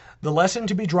 The lesson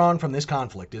to be drawn from this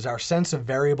conflict is our sense of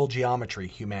variable geometry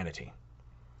humanity.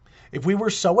 If we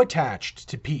were so attached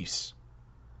to peace,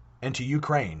 and to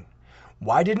Ukraine,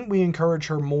 why didn't we encourage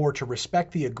her more to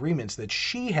respect the agreements that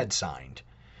she had signed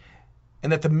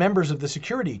and that the members of the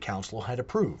Security Council had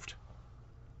approved?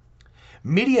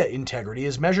 Media integrity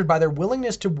is measured by their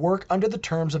willingness to work under the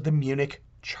terms of the Munich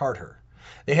Charter.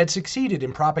 They had succeeded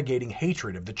in propagating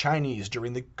hatred of the Chinese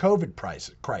during the COVID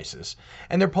crisis,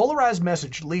 and their polarized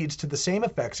message leads to the same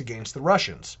effects against the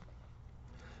Russians.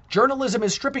 Journalism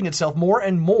is stripping itself more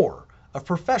and more of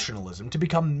professionalism to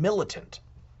become militant.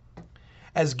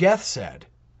 As Goethe said,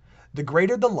 the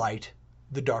greater the light,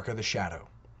 the darker the shadow.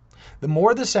 The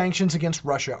more the sanctions against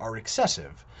Russia are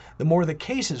excessive, the more the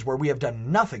cases where we have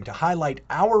done nothing to highlight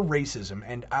our racism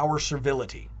and our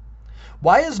servility.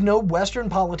 Why has no Western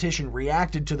politician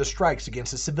reacted to the strikes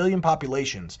against the civilian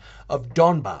populations of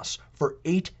Donbass for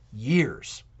 8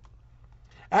 years?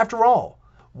 After all,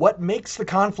 what makes the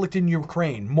conflict in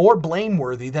Ukraine more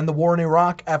blameworthy than the war in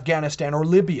Iraq, Afghanistan, or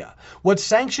Libya? What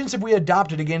sanctions have we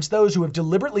adopted against those who have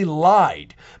deliberately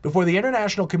lied before the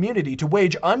international community to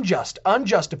wage unjust,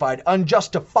 unjustified,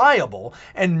 unjustifiable,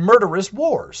 and murderous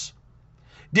wars?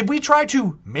 Did we try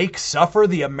to make suffer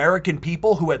the American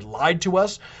people who had lied to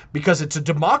us because it's a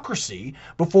democracy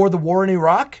before the war in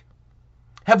Iraq?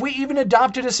 Have we even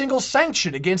adopted a single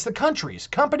sanction against the countries,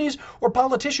 companies, or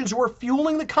politicians who are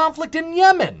fueling the conflict in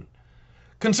Yemen,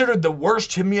 considered the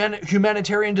worst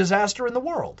humanitarian disaster in the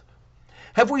world?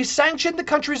 Have we sanctioned the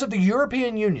countries of the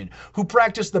European Union who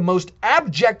practice the most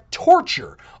abject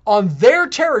torture on their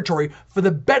territory for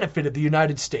the benefit of the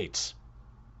United States?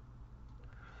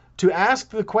 To ask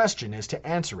the question is to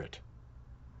answer it,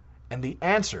 and the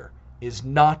answer is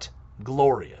not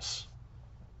glorious.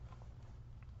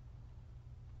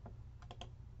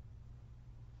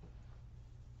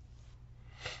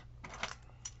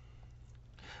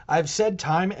 I've said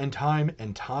time and time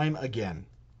and time again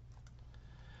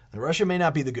that Russia may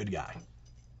not be the good guy,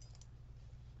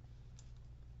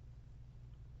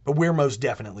 but we're most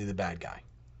definitely the bad guy.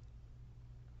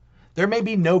 There may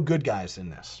be no good guys in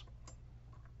this.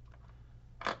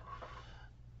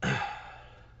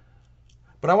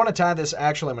 But I want to tie this,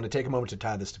 actually, I'm going to take a moment to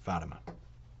tie this to Fatima.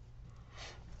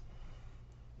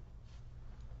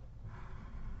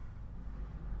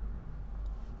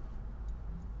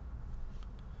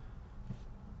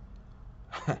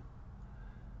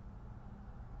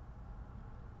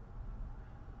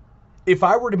 If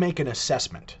I were to make an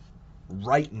assessment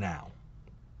right now,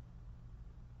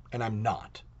 and I'm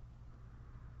not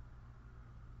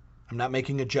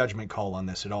making a judgment call on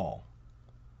this at all,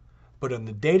 but on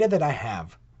the data that I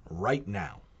have right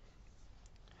now,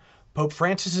 Pope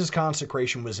Francis's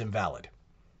consecration was invalid.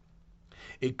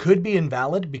 It could be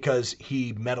invalid because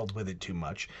he meddled with it too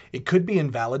much. It could be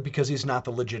invalid because he's not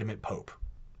the legitimate pope.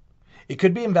 It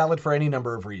could be invalid for any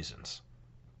number of reasons.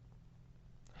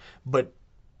 But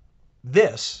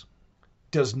this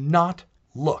does not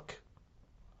look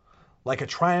like a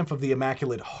triumph of the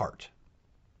Immaculate Heart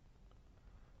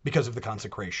because of the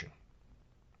consecration.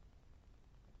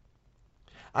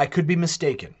 I could be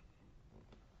mistaken.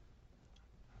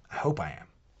 I hope I am.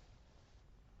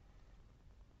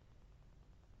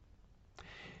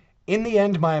 In the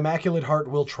end, my Immaculate Heart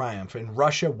will triumph and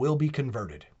Russia will be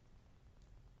converted.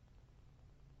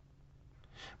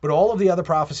 But all of the other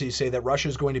prophecies say that Russia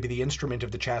is going to be the instrument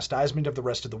of the chastisement of the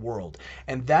rest of the world.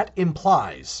 And that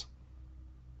implies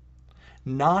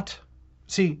not...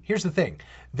 See, here's the thing.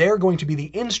 They're going to be the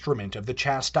instrument of the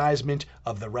chastisement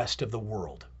of the rest of the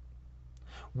world.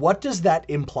 What does that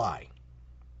imply?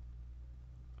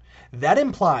 That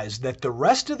implies that the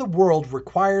rest of the world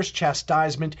requires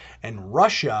chastisement and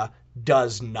Russia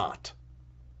does not.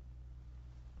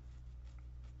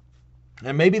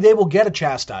 And maybe they will get a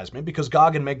chastisement because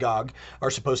Gog and Magog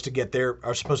are supposed to get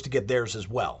theirs as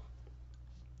well.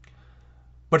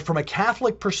 But from a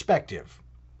Catholic perspective,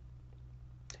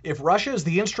 if Russia is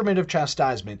the instrument of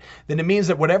chastisement, then it means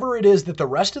that whatever it is that the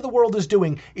rest of the world is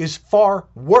doing is far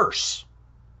worse.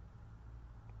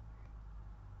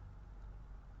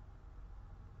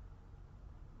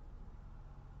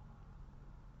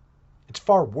 It's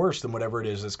far worse than whatever it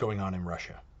is that's going on in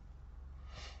Russia.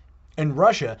 And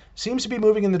Russia seems to be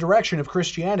moving in the direction of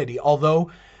Christianity, although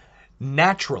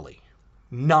naturally,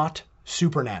 not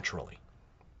supernaturally.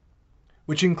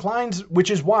 Which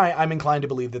is why I'm inclined to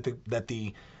believe that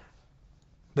the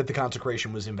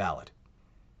consecration was invalid.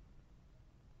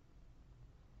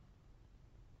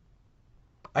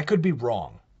 I could be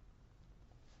wrong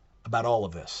about all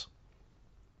of this.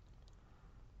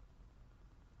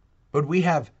 But we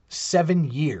have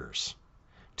 7 years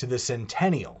to the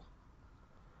centennial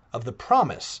of the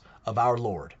promise of our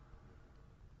Lord.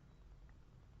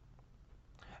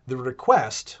 The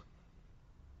request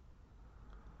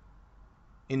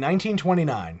in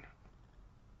 1929,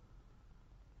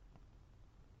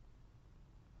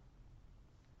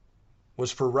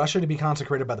 was for Russia to be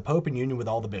consecrated by the Pope in union with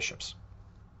all the bishops.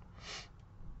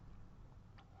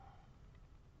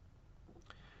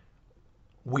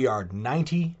 We are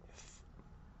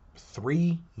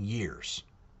 93 years.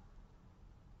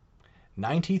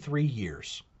 93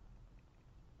 years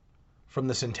from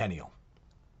the centennial.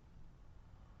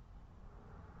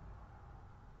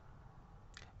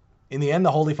 In the end,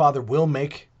 the Holy Father will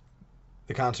make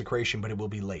the consecration, but it will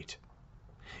be late.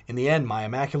 In the end, my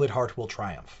Immaculate Heart will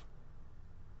triumph.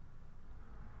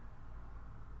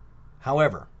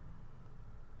 However,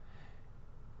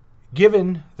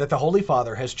 given that the Holy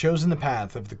Father has chosen the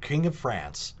path of the King of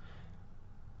France,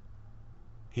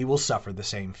 he will suffer the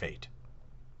same fate.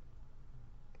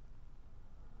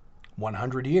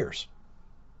 100 years.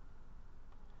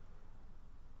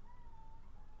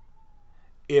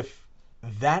 If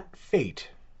that fate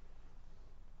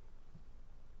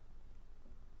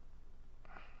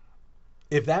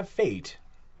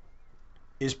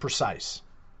is precise,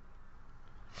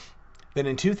 then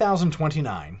in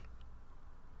 2029,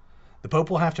 the Pope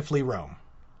will have to flee Rome.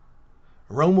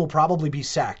 Rome will probably be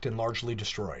sacked and largely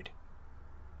destroyed.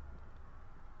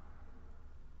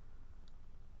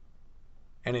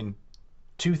 And in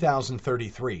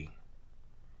 2033,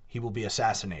 he will be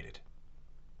assassinated.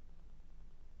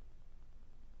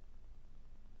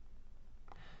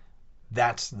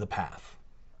 That's the path.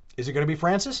 Is it going to be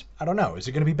Francis? I don't know. Is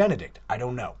it going to be Benedict? I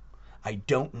don't know. I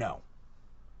don't know.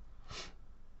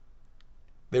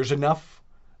 There's enough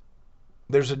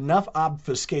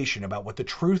obfuscation about what the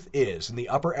truth is in the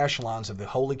upper echelons of the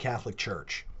Holy Catholic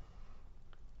Church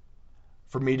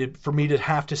for me to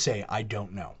have to say I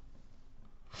don't know.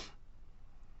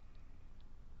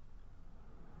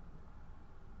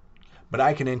 But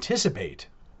I can anticipate,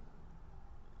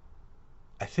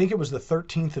 I think it was the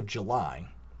 13th of July,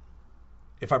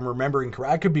 if I'm remembering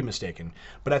correct. I could be mistaken,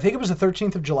 but I think it was the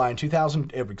 13th of July in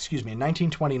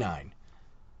 1929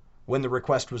 when the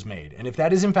request was made. And if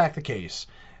that is in fact the case,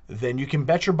 then you can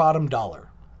bet your bottom dollar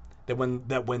that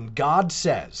when God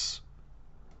says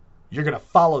you're going to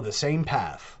follow the same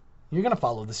path, you're going to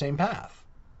follow the same path.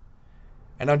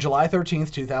 And on July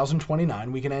 13th,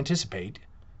 2029, we can anticipate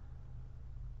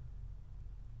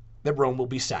that Rome will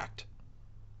be sacked,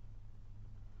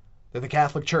 that the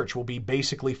Catholic Church will be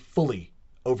basically fully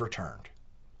overturned,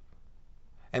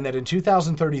 and that in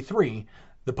 2033,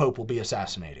 the Pope will be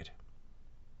assassinated.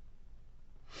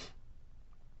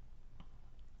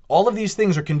 All of these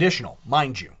things are conditional,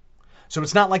 mind you. So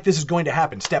it's not like this is going to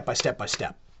happen step by step by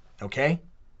step, okay?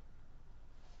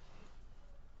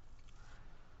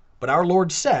 But our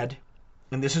Lord said,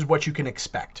 and this is what you can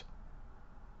expect.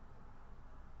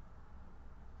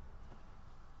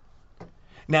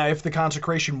 Now, if the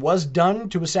consecration was done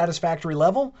to a satisfactory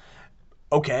level,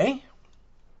 okay.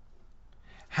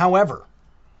 However,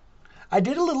 I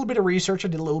did a little bit of research, I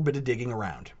did a little bit of digging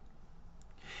around.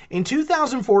 In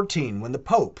 2014, when the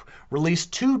Pope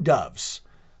released two doves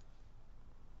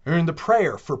in the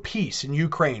prayer for peace in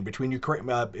Ukraine,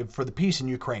 for the peace in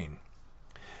Ukraine,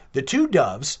 the two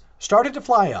doves started to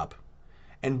fly up,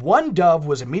 and one dove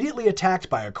was immediately attacked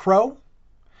by a crow,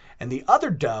 and the other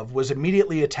dove was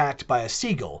immediately attacked by a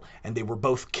seagull, and they were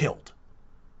both killed.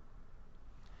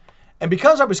 And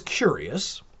because I was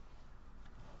curious,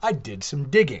 I did some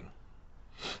digging.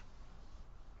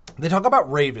 They talk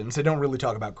about ravens, they don't really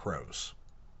talk about crows.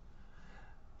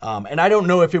 And I don't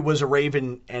know if it was a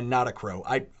raven and not a crow.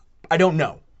 I don't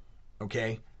know,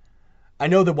 okay? I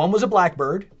know that one was a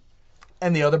blackbird,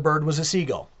 and the other bird was a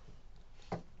seagull.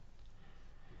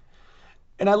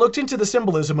 And I looked into the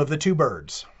symbolism of the two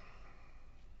birds.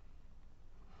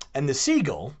 And the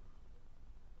seagull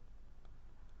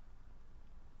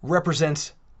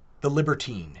represents the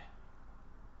libertine,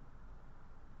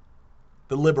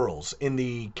 the liberals in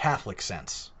the Catholic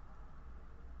sense,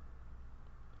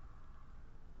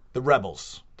 the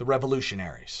rebels, the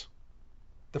revolutionaries,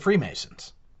 the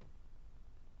Freemasons.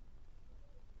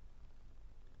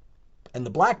 And the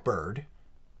blackbird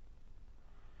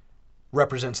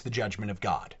represents the judgment of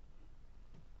God.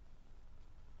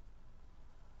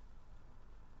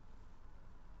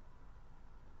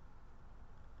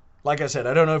 Like I said,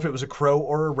 I don't know if it was a crow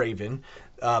or a raven.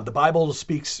 The Bible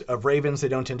speaks of ravens. They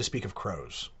don't tend to speak of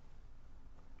crows.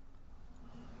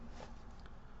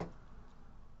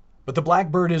 But the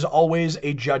blackbird is always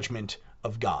a judgment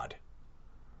of God.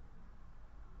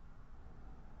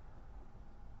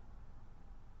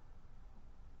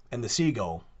 And the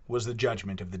seagull was the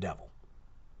judgment of the devil.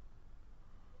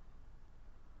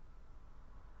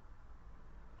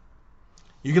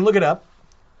 You can look it up.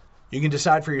 You can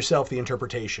decide for yourself the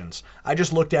interpretations. I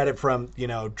just looked at it from,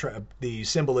 the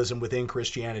symbolism within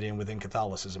Christianity and within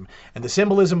Catholicism. And the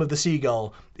symbolism of the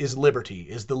seagull is liberty,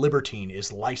 is the libertine,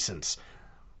 is license.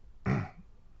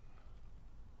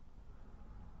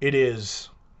 It is...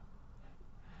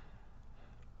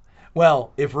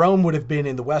 Well, if Rome would have been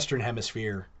in the Western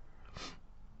Hemisphere,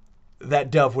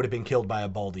 that dove would have been killed by a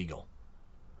bald eagle.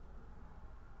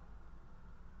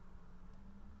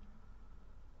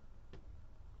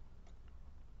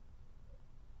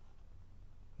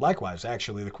 Likewise,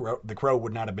 actually, the crow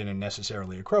would not have been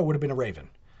necessarily a crow, would have been a raven.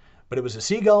 But it was a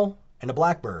seagull and a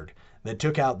blackbird that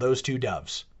took out those two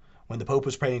doves when the Pope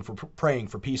was praying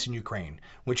for peace in Ukraine,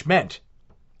 which meant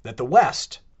that the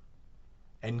West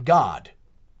and God,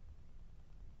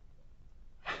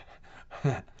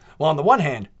 well, on the one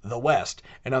hand, the West,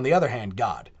 and on the other hand,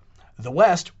 God. The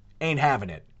West ain't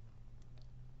having it,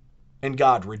 and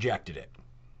God rejected it.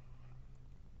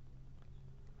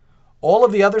 All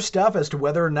of the other stuff as to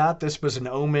whether or not this was an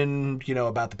omen,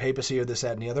 about the papacy or this,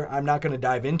 that, and the other, I'm not going to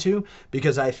dive into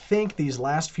because I think these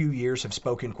last few years have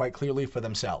spoken quite clearly for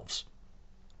themselves.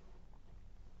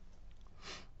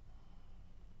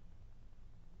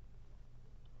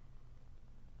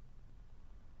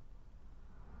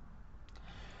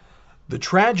 The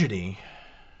tragedy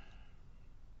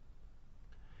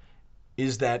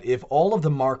is that if all of the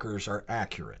markers are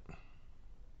accurate,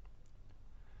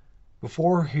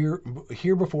 before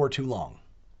too long,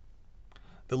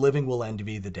 the living will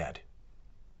envy the dead.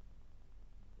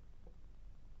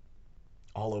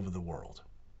 All over the world,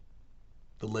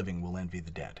 the living will envy the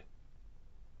dead.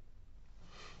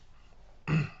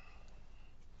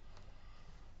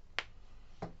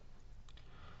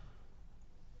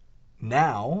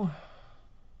 Now,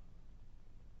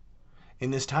 in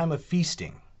this time of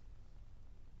feasting,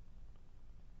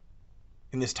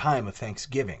 in this time of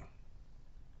thanksgiving,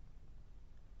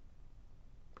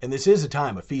 and this is a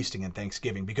time of feasting and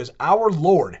thanksgiving because our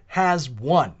Lord has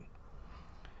won.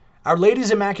 Our Lady's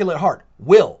Immaculate Heart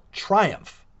will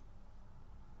triumph.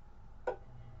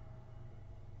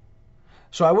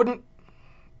 So I wouldn't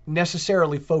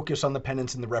necessarily focus on the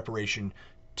penance and the reparation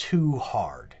too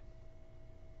hard.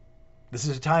 This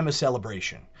is a time of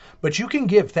celebration. But you can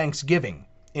give thanksgiving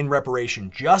in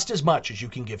reparation just as much as you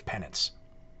can give penance.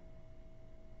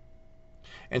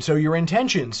 And so your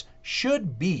intentions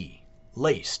should be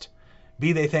laced,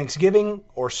 be they thanksgiving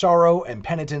or sorrow and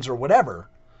penitence or whatever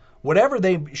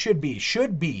they should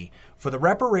be for the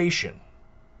reparation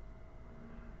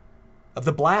of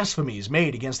the blasphemies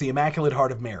made against the Immaculate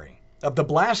Heart of Mary, of the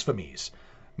blasphemies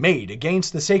made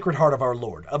against the Sacred Heart of our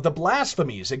Lord, of the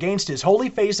blasphemies against His holy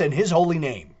face and His holy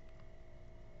name.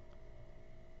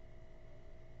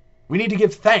 We need to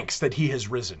give thanks that He has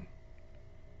risen.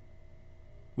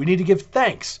 We need to give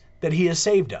thanks that He has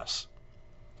saved us.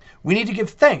 We need to give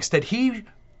thanks that He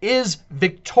is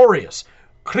victorious.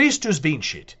 Christus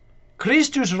vincit.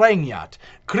 Christus regnat.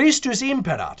 Christus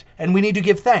imperat. And we need to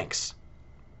give thanks.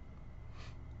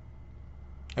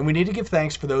 And we need to give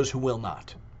thanks for those who will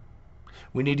not.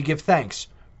 We need to give thanks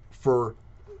for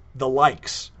the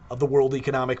likes of the World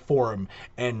Economic Forum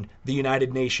and the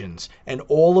United Nations and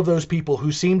all of those people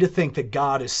who seem to think that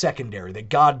God is secondary, that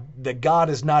God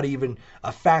is not even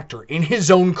a factor in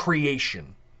His own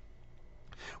creation.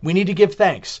 We need to give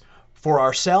thanks for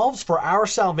ourselves, for our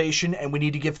salvation, and we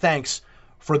need to give thanks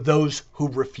for those who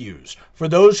refuse. For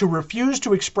those who refuse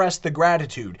to express the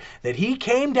gratitude that He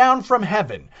came down from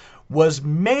heaven, was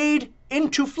made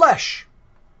into flesh,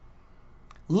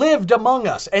 lived among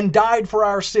us, and died for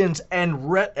our sins,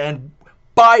 and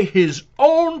by His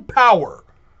own power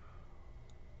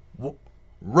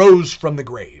rose from the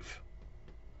grave.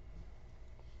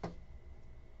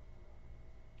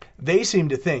 They seem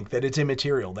to think that it's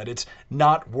immaterial, that it's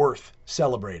not worth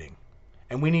celebrating.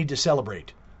 And we need to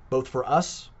celebrate, both for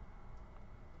us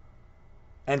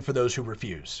and for those who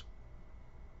refuse.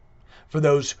 For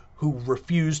those who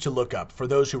refuse to look up, for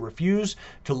those who refuse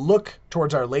to look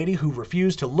towards Our Lady, who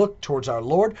refuse to look towards our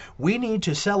Lord, we need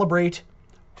to celebrate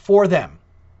for them,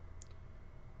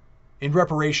 in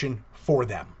reparation for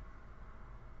them.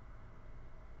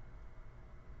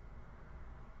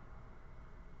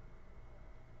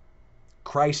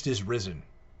 Christ is risen.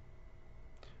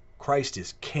 Christ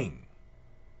is King.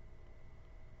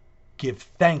 Give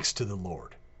thanks to the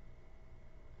Lord,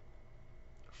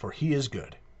 for He is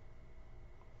good.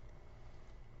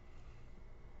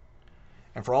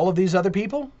 And for all of these other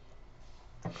people,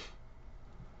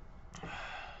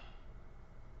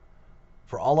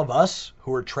 for all of us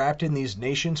who are trapped in these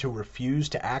nations who refuse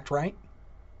to act right,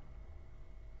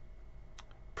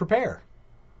 prepare.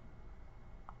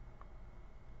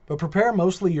 but prepare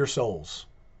mostly your souls.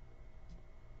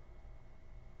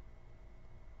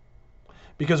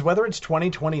 Because whether it's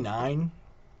 2029,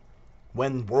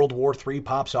 when World War III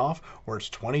pops off, or it's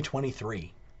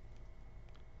 2023,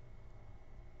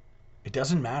 it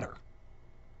doesn't matter.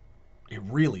 It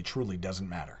really, truly doesn't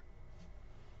matter.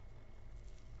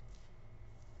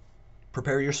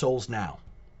 Prepare your souls now.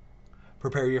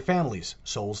 Prepare your families'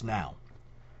 souls now.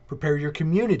 Prepare your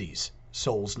communities'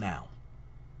 souls now.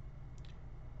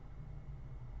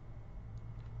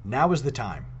 Now is the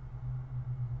time.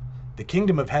 The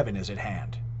kingdom of heaven is at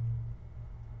hand.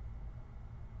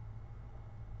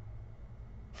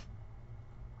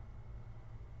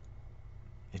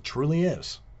 It truly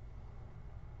is.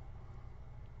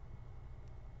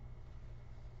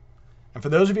 And for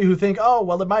those of you who think, oh,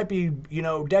 well, it might be,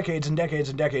 decades and decades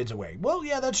and decades away. Well,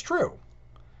 yeah, that's true.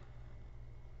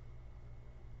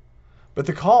 But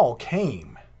the call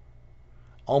came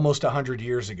almost 100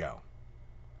 years ago,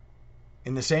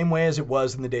 in the same way as it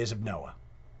was in the days of Noah.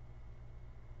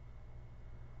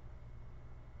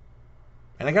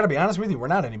 And I got to be honest with you, we're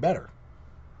not any better.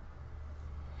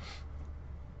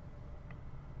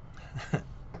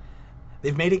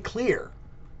 They've made it clear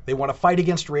they want to fight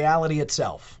against reality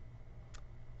itself.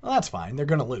 Well, that's fine. They're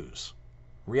going to lose.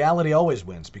 Reality always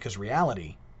wins because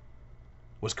reality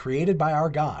was created by our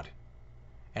God.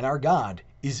 And our God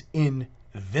is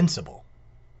invincible.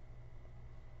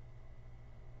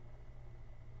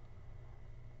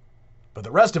 But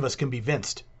the rest of us can be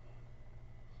vinced.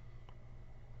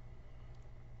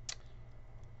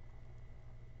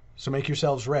 So make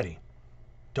yourselves ready.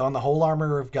 Don the whole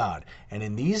armor of God. And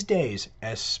in these days,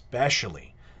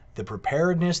 especially, the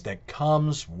preparedness that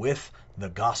comes with the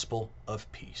gospel of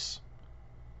peace.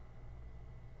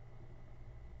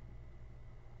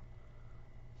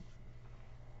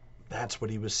 That's what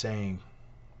he was saying.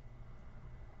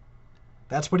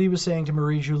 That's what he was saying to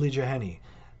Marie-Julie Jahenny.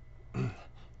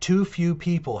 Too few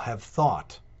people have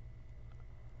thought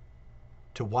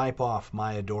to wipe off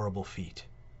my adorable feet.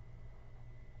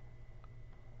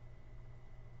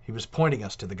 He was pointing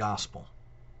us to the gospel.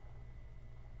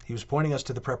 He was pointing us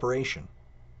to the preparation.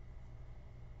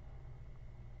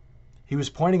 He was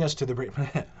pointing us to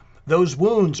the... Those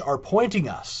wounds are pointing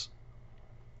us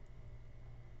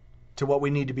to what we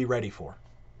need to be ready for.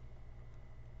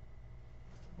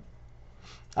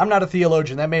 I'm not a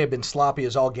theologian. That may have been sloppy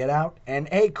as all get out. And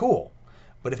hey, cool.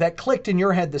 But if that clicked in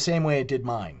your head the same way it did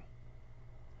mine,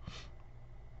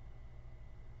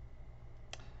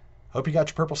 hope you got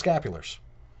your purple scapulars.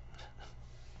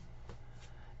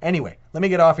 Anyway, let me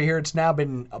get off of here. It's now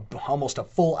been almost a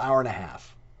full hour and a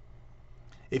half.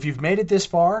 If you've made it this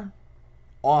far,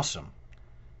 awesome.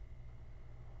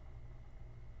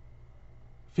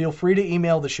 Feel free to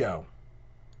email the show.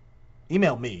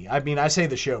 Email me. I mean, I say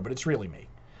the show, but it's really me.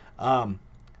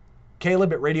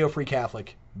 Caleb at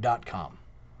RadioFreeCatholic.com.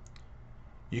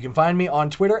 You can find me on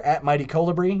Twitter at Mighty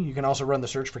Colibri. You can also run the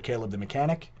search for Caleb the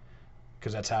Mechanic,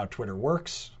 because that's how Twitter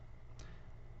works.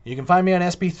 You can find me on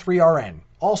SB3RN,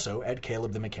 also at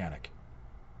Caleb the Mechanic.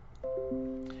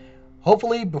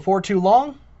 Hopefully, before too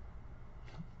long,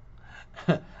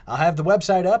 I'll have the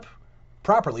website up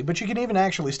properly, but you can even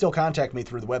actually still contact me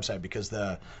through the website because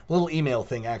the little email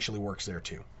thing actually works there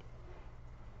too.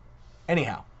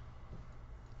 Anyhow,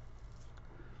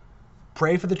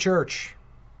 pray for the church.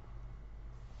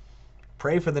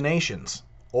 Pray for the nations,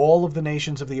 all of the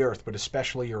nations of the earth, but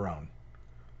especially your own.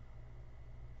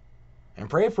 And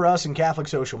pray for us in Catholic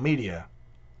social media,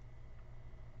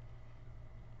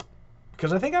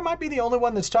 because I think I might be the only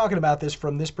one that's talking about this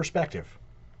from this perspective.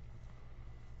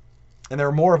 And there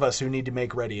are more of us who need to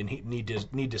make ready and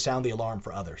need to sound the alarm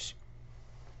for others.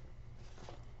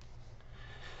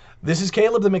 This is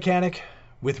Caleb the Mechanic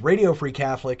with Radio Free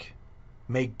Catholic.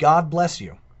 May God bless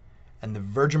you and the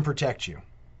Virgin protect you.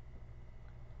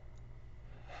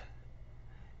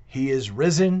 He is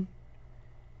risen.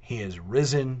 He is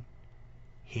risen.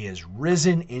 He is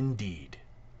risen indeed.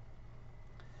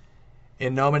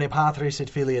 In nomine Patris et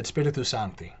Filii et Spiritus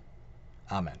Sancti.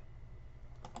 Amen.